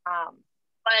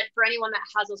 But for anyone that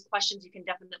has those questions, you can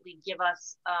definitely give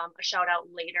us a shout out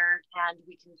later, and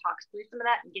we can talk through some of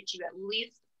that and get you at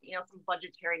least, you know, some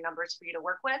budgetary numbers for you to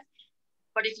work with.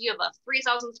 But if you have a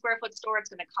 3,000 square foot store, it's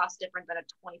going to cost different than a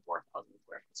 24,000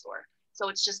 square foot store. So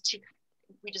it's just too,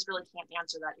 we just really can't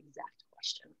answer that exact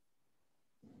question.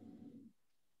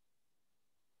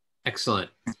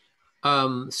 Excellent.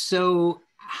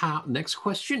 Next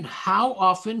question, how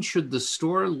often should the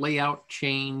store layout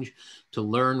change to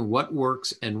learn what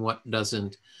works and what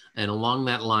doesn't? And along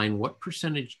that line, what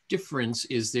percentage difference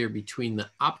is there between the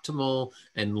optimal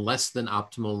and less than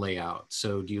optimal layout?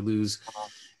 So do you lose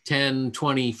 10,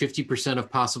 20, 50% of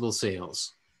possible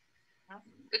sales?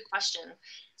 Good question.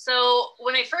 So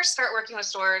when I first start working with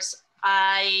stores,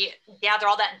 I gather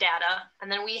all that data,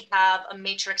 and then we have a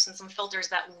matrix and some filters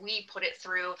that we put it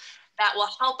through that will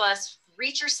help us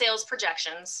reach your sales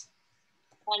projections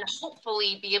and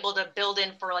hopefully be able to build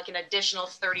in for like an additional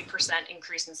 30%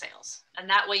 increase in sales. And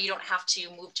that way you don't have to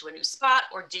move to a new spot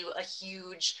or do a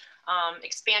huge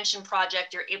expansion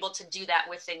project. You're able to do that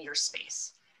within your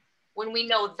space. When we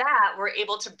know that, we're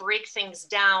able to break things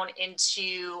down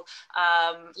into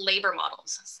labor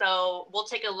models. So we'll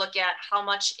take a look at how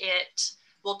much it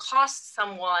will cost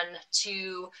someone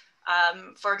to,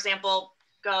 for example,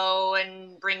 go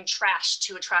and bring trash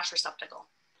to a trash receptacle.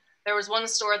 There was one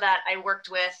store that I worked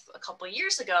with a couple of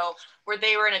years ago where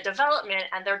they were in a development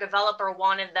and their developer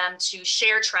wanted them to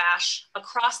share trash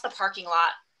across the parking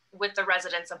lot with the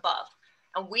residents above.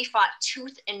 And we fought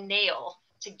tooth and nail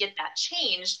to get that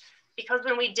changed, because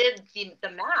when we did the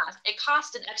math, it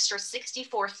cost an extra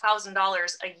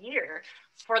 $64,000 a year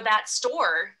for that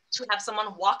store to have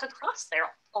someone walk across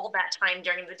there all that time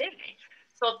during the day.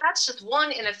 So if that's just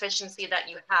one inefficiency that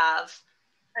you have,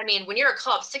 I mean, when you're a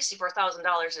club,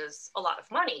 $64,000 is a lot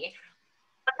of money,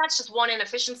 but that's just one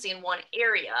inefficiency in one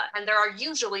area. And there are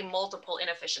usually multiple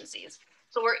inefficiencies.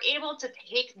 So we're able to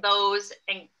take those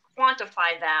and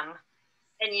quantify them,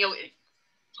 and, you know,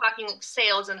 talking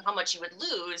sales and how much you would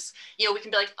lose, you know, we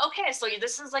can be like, okay, so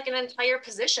this is like an entire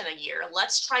position a year.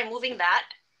 Let's try moving that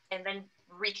and then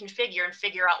reconfigure and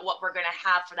figure out what we're going to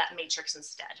have for that matrix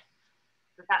instead.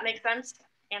 Does that make sense?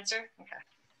 Answer? Okay.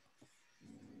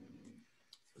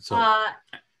 So,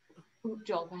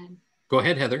 Joel, go ahead. Go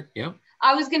ahead, Heather. Yeah.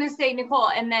 I was going to say, Nicole,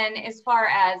 and then as far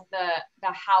as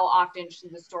the how often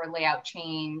should the store layout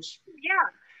change? Yeah.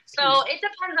 So it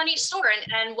depends on each store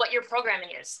and what your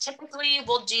programming is. Typically,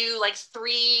 we'll do like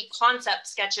 3 concept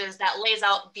sketches that lays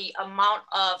out the amount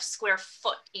of square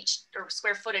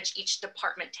footage each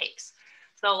department takes.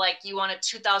 So like you want a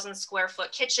 2,000 square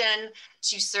foot kitchen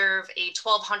to serve a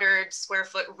 1,200 square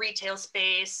foot retail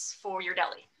space for your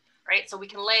deli, right? So we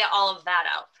can lay all of that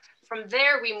out. From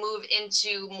there, we move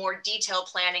into more detailed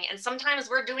planning, and sometimes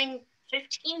we're doing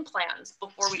 15 plans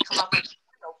before we come up with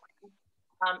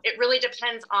it really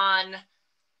depends on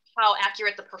how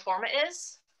accurate the pro forma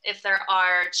is. If there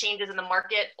are changes in the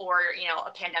market or, you know, a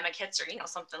pandemic hits or, you know,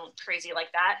 something crazy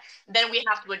like that, then we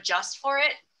have to adjust for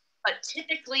it. But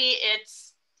typically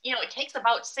it's, you know, it takes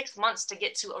about 6 months to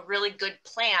get to a really good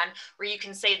plan where you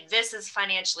can say this is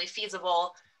financially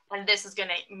feasible and this is going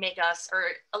to make us or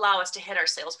allow us to hit our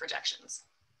sales projections.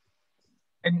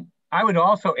 And I would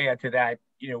also add to that,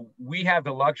 you know, we have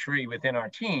the luxury within our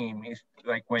team is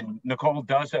like when Nicole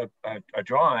does a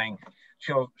drawing,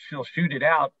 she'll shoot it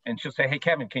out and she'll say, hey,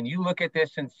 Kevin, can you look at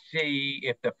this and see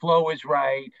if the flow is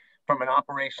right from an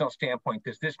operational standpoint?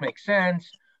 Does this make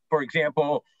sense? For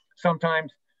example,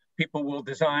 sometimes people will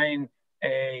design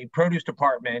a produce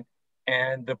department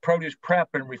and the produce prep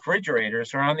and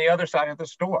refrigerators are on the other side of the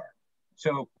store.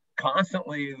 So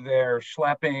constantly they're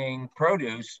schlepping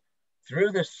produce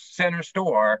through the center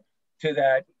store to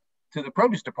the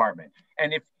produce department.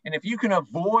 And if you can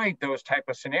avoid those type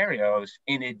of scenarios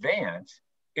in advance,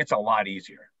 it's a lot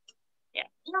easier. Yeah,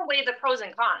 you know, weigh the pros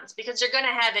and cons because you're going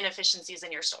to have inefficiencies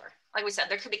in your store. Like we said,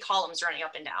 there could be columns running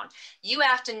up and down. You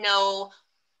have to know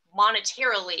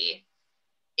monetarily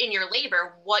in your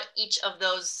labor what each of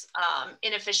those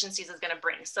inefficiencies is going to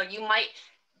bring. So it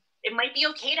might be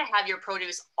okay to have your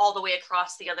produce all the way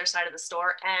across the other side of the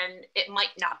store, and it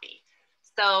might not be.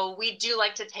 So we do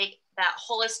like to take that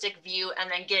holistic view and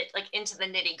then get like into the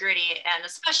nitty gritty. And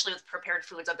especially with prepared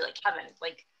foods, I'll be like, Kevin,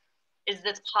 like, is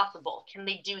this possible? Can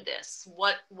they do this?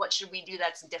 What should we do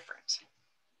that's different?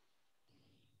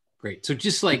 Great. So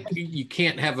just like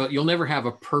you'll never have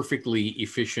a perfectly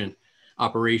efficient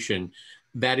operation.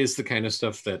 That is the kind of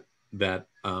stuff that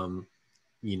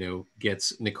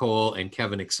gets Nicole and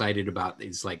Kevin excited about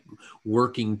is like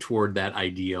working toward that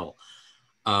ideal.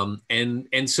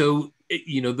 And so,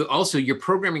 also your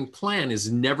programming plan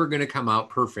is never going to come out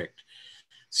perfect.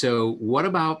 So what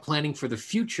about planning for the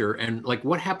future? And like,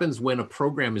 what happens when a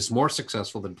program is more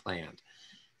successful than planned?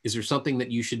 Is there something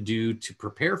that you should do to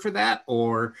prepare for that?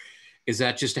 Or is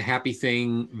that just a happy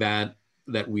thing that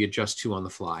we adjust to on the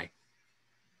fly?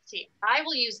 See, I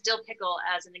will use Dill Pickle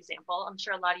as an example. I'm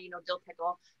sure a lot of you know Dill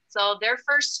Pickle. So their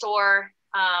first store,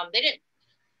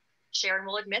 Sharon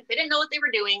will admit, they didn't know what they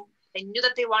were doing. They knew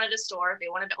that they wanted a store. They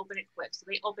wanted to open it quick. So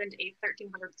they opened a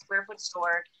 1,300 square foot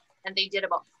store, and they did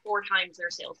about 4 times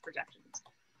their sales projections.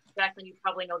 Jacqueline, you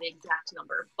probably know the exact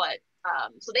number, but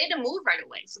so they had to move right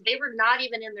away. So they were not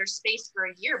even in their space for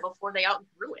a year before they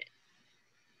outgrew it.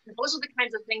 And those are the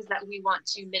kinds of things that we want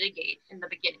to mitigate in the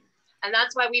beginning. And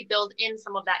that's why we build in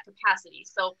some of that capacity.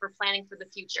 So for planning for the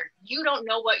future, you don't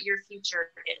know what your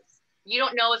future is. You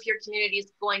don't know if your community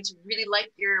is going to really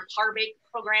like your par bake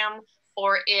program,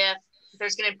 or if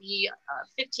there's going to be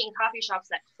 15 coffee shops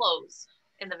that close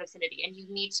in the vicinity, and you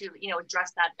need to,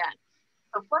 address that then.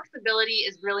 So flexibility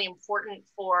is really important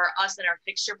for us in our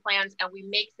fixture plans, and we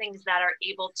make things that are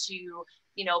able to,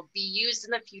 be used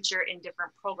in the future in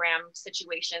different program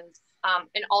situations,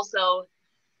 and also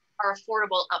are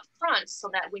affordable up front, so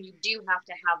that when you do have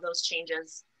to have those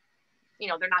changes, they're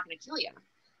not going to kill you.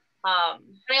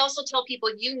 I also tell people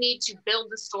you need to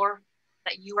build the store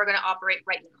that you are going to operate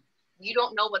right now. You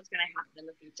don't know what's going to happen in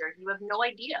the future. You have no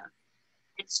idea.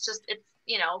 It's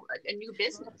a new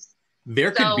business.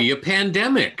 There could be a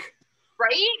pandemic.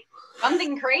 Right?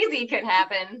 Something crazy could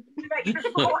happen. Right.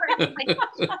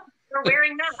 We're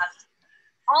wearing masks.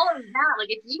 All of that, like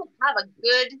if you have a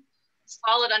good,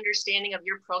 solid understanding of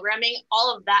your programming,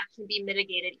 all of that can be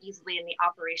mitigated easily in the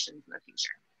operations in the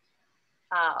future.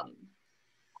 And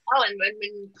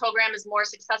when program is more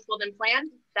successful than planned,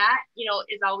 that,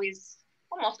 is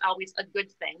almost always a good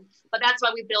thing. But that's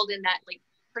why we build in that like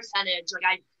percentage, like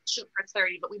I shoot for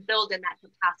 30, but we build in that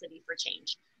capacity for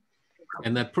change.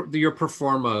 And that your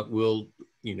performa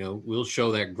will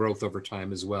show that growth over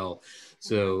time as well.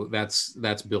 So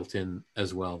that's built in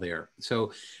as well there.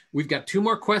 So we've got 2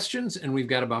 more questions and we've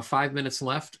got about 5 minutes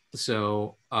left.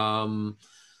 So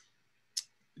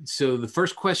so the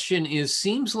first question is,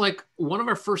 seems like one of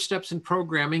our first steps in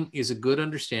programming is a good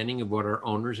understanding of what our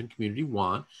owners and community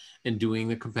want and doing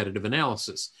the competitive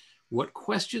analysis. What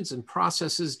questions and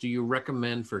processes do you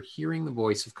recommend for hearing the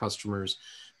voice of customers?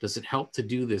 Does it help to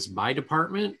do this by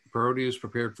department, produce,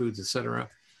 prepared foods, etc.?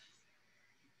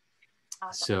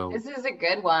 Awesome. So this is a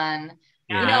good one.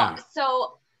 Yeah.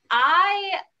 So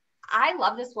I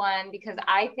love this one because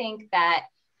I think that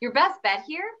your best bet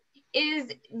here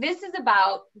is this is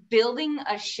about building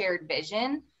a shared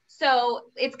vision. So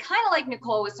it's kind of like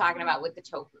Nicole was talking about with the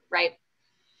tofu, right?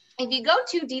 If you go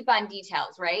too deep on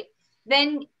details, right,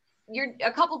 then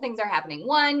a couple things are happening.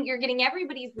 One, you're getting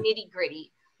everybody's nitty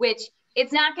gritty, which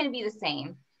it's not going to be the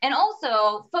same. And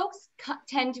also folks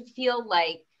tend to feel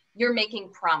like you're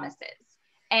making promises.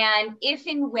 And if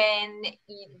and when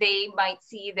they might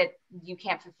see that you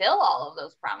can't fulfill all of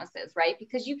those promises, right?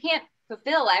 Because you can't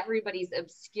fulfill everybody's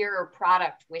obscure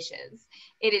product wishes.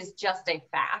 It is just a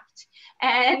fact.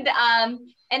 And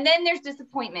then there's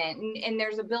disappointment and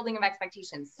there's a building of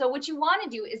expectations. So what you want to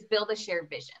do is build a shared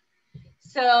vision.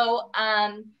 So,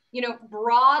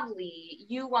 broadly,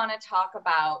 you want to talk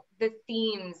about the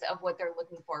themes of what they're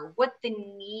looking for, what the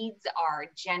needs are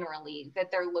generally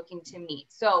that they're looking to meet.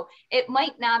 So it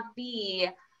might not be,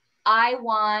 I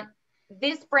want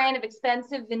this brand of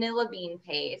expensive vanilla bean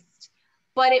paste,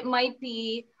 but it might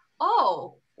be,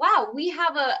 oh, wow, we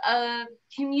have a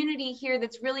community here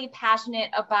that's really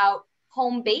passionate about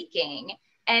home baking.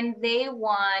 And they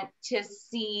want to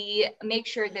make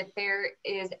sure that there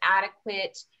is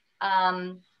adequate,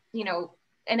 an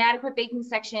adequate baking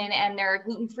section, and there are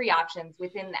gluten-free options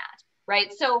within that,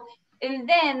 right? So, and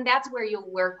then that's where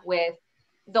you'll work with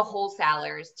the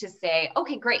wholesalers to say,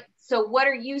 okay, great. So what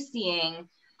are you seeing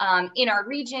in our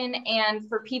region and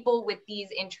for people with these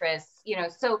interests?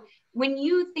 So when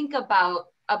you think about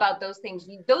those things,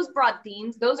 those broad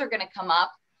themes, those are going to come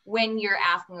up when you're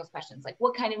asking those questions, like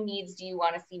what kind of needs do you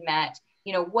want to see met?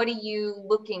 What are you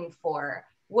looking for?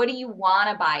 What do you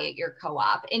want to buy at your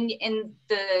co-op? And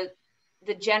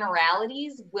the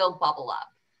generalities will bubble up.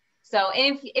 So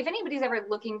if anybody's ever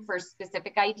looking for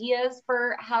specific ideas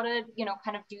for how to,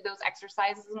 kind of do those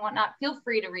exercises and whatnot, feel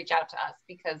free to reach out to us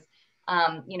because,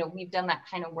 we've done that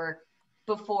kind of work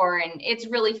before, and it's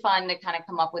really fun to kind of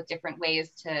come up with different ways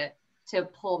to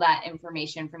pull that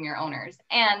information from your owners.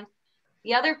 And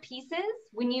the other pieces,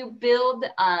 when you build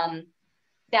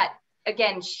that,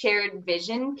 again, shared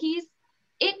vision piece,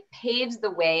 it paves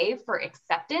the way for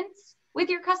acceptance with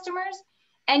your customers,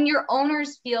 and your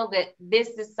owners feel that this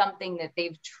is something that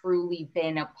they've truly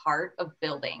been a part of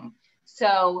building.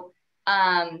 So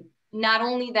not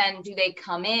only then do they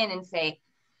come in and say,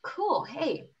 cool,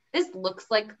 hey, this looks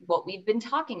like what we've been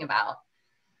talking about.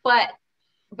 But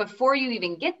before you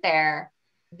even get there,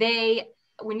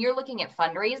 when you're looking at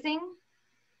fundraising,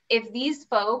 if these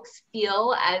folks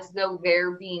feel as though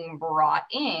they're being brought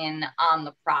in on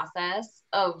the process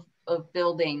of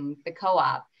building the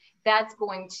co-op, that's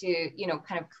going to,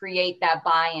 kind of create that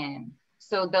buy-in.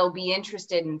 So they'll be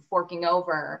interested in forking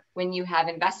over when you have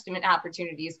investment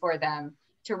opportunities for them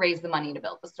to raise the money to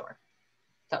build the store.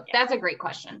 So that's a great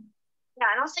question. Yeah,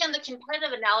 and I'll say on the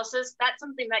competitive analysis, that's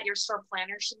something that your store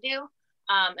planner should do.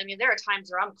 I mean, there are times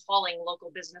where I'm calling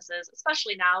local businesses,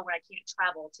 especially now when I can't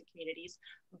travel to communities.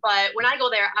 But when I go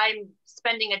there, I'm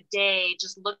spending a day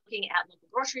just looking at local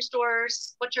grocery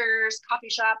stores, butchers, coffee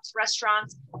shops,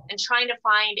 restaurants, and trying to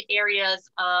find areas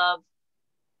of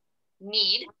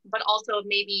need, but also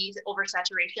maybe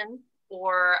oversaturation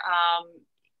or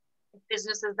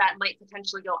businesses that might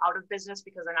potentially go out of business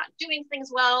because they're not doing things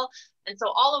well. And so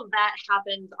all of that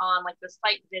happens on like the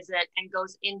site visit and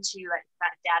goes into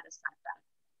that data set that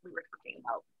we were talking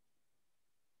about.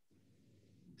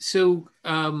 So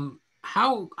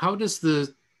how does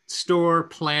the store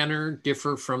planner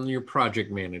differ from your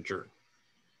project manager?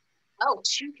 Oh,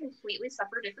 two completely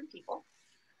separate different people.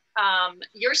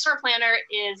 Your store planner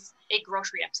is a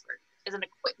grocery expert, is an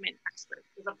equipment expert,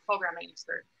 is a programming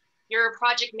expert. Your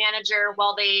project manager,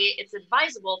 while it's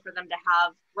advisable for them to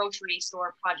have grocery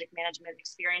store project management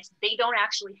experience, they don't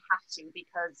actually have to,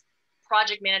 because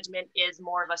project management is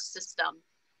more of a system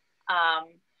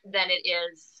than it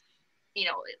is,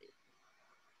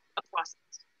 a process.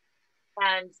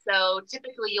 And so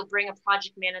typically you'll bring a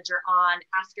project manager on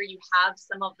after you have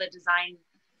some of the design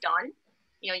done.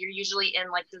 You're usually in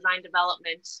like design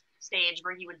development stage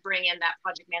where you would bring in that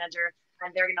project manager,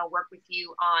 and they're going to work with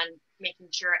you on making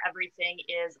sure everything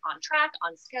is on track,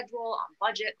 on schedule, on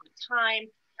budget, on time.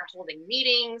 They're holding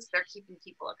meetings. They're keeping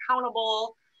people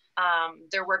accountable.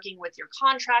 They're working with your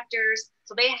contractors.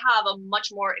 So they have a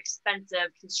much more expensive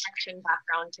construction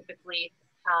background typically,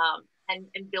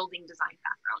 and building design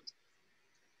background.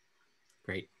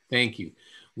 Great, thank you.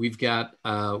 We've got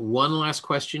one last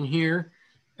question here,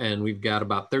 and we've got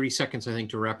about 30 seconds, I think,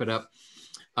 to wrap it up.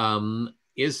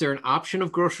 Is there an option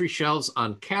of grocery shelves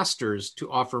on casters to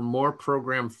offer more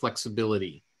program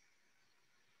flexibility?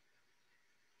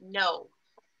 No.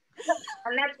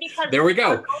 And that's because there we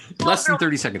go. Less than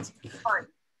 30 seconds.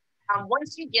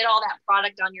 Once you get all that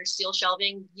product on your steel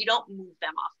shelving, you don't move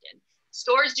them often.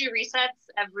 Stores do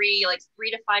resets every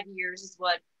 3 to 5 years is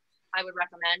what I would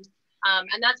recommend.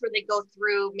 And that's where they go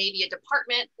through maybe a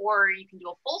department, or you can do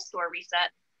a full store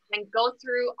reset and go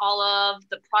through all of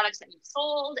the products that you've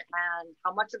sold and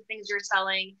how much of things you're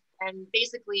selling, and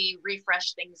basically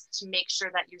refresh things to make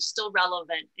sure that you're still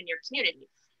relevant in your community.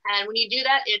 And when you do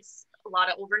that, it's a lot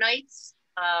of overnights,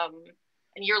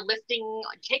 and you're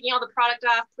taking all the product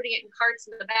off, putting it in carts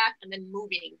in the back, and then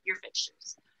moving your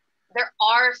fixtures. There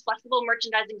are flexible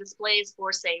merchandising displays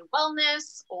for, say,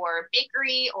 wellness or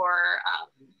bakery or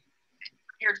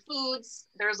prepared foods.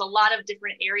 There's a lot of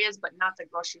different areas, but not the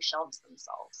grocery shelves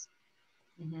themselves.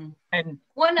 Mm-hmm. And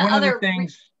one of the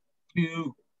things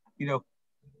to,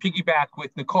 piggyback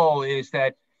with Nicole is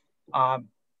that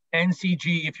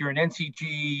NCG, if you're an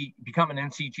NCG, become an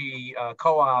NCG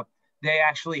co-op, they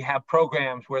actually have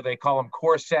programs where they call them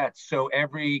core sets. So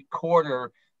every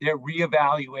quarter, they're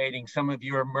reevaluating some of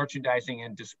your merchandising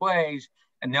and displays,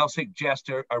 and they'll suggest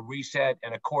a reset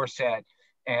and a core set.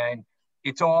 And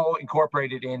it's all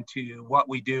incorporated into what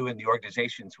we do in the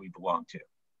organizations we belong to.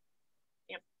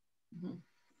 Yep. Mm-hmm.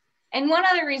 And one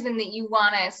other reason that you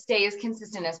want to stay as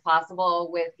consistent as possible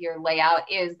with your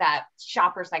layout is that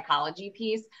shopper psychology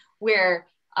piece, where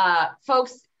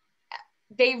folks,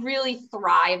 they really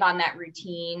thrive on that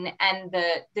routine and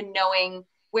the knowing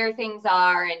where things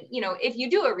are. And, if you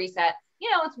do a reset,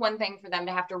 it's one thing for them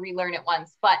to have to relearn it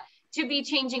once, but to be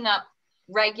changing up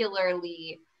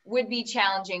regularly would be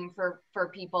challenging for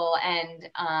people. And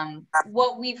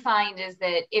what we find is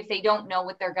that if they don't know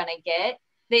what they're going to get,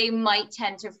 they might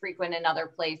tend to frequent another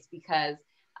place, because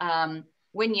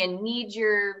when you need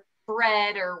your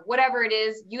bread or whatever it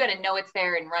is, you got to know it's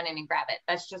there and run in and grab it.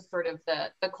 That's just sort of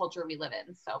the culture we live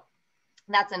in. So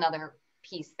that's another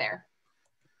piece there.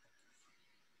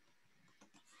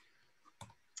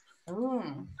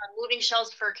 Moving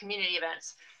shelves for community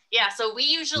events. Yeah, so we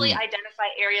usually identify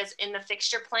areas in the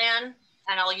fixture plan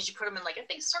And I'll usually put them in like a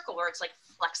big circle where it's like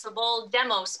flexible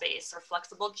demo space or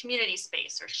flexible community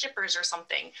space or shippers or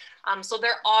something. So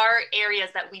there are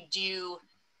areas that we do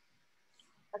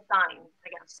assign, I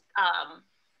guess,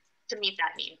 to meet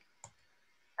that need.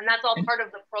 And that's all part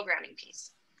of the programming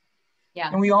piece. Yeah.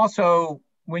 And we also,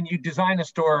 when you design a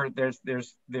store,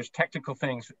 there's technical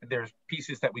things, there's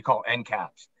pieces that we call end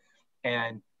caps.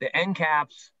 And the end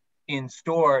caps in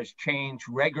stores change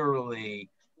regularly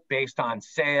based on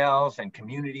sales and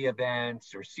community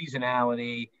events or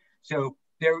seasonality. So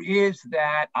there is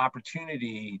that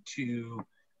opportunity to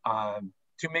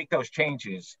make those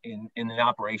changes in an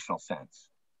operational sense.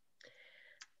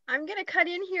 I'm going to cut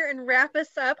in here and wrap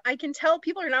us up. I can tell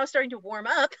people are now starting to warm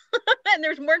up and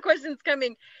there's more questions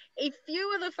coming. A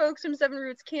few of the folks from Seven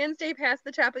Roots can stay past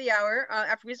the top of the hour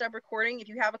after we stop recording. If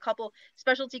you have a couple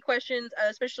specialty questions,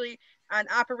 especially on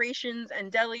operations and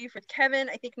deli for Kevin,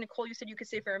 I think Nicole, you said you could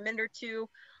stay for a minute or two.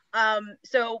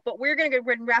 But we're going to go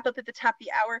ahead and wrap up at the top of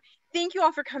the hour. Thank you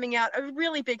all for coming out. A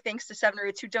really big thanks to Seven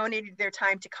Roots who donated their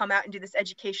time to come out and do this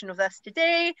education with us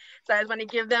today. So I just want to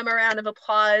give them a round of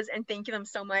applause and thank them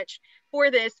so much for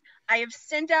this. I have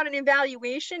sent out an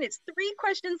evaluation. It's 3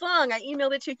 questions long. I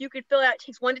emailed it to you. If you could fill out, it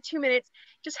takes 1 to 2 minutes.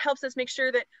 Just helps us make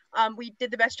sure that we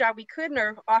did the best job we could and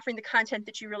are offering the content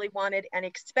that you really wanted and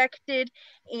expected.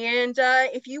 And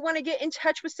if you want to get in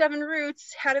touch with Seven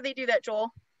Roots, how do they do that,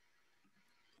 Joel?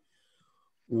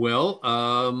 Well,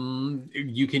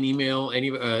 you can email any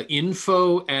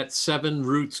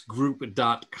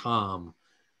info@sevenrootsgroup.com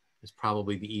is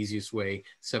probably the easiest way.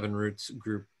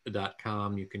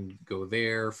 sevenrootsgroup.com. You can go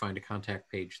there, find a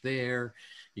contact page there.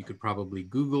 You could probably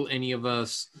Google any of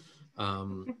us.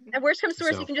 And worst comes to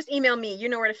worst, so. You can just email me. You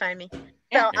know where to find me.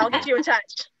 So I'll get you in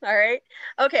touch. All right.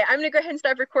 Okay. I'm going to go ahead and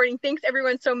stop recording. Thanks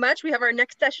everyone so much. We have our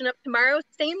next session up tomorrow,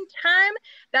 same time.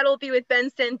 That'll be with Ben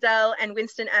Sandell and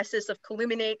Winston Esses of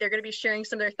Colluminate. They're going to be sharing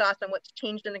some of their thoughts on what's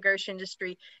changed in the grocery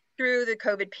industry through the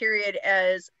COVID period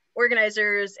as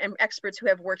organizers and experts who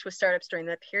have worked with startups during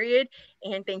that period.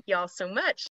 And thank you all so much.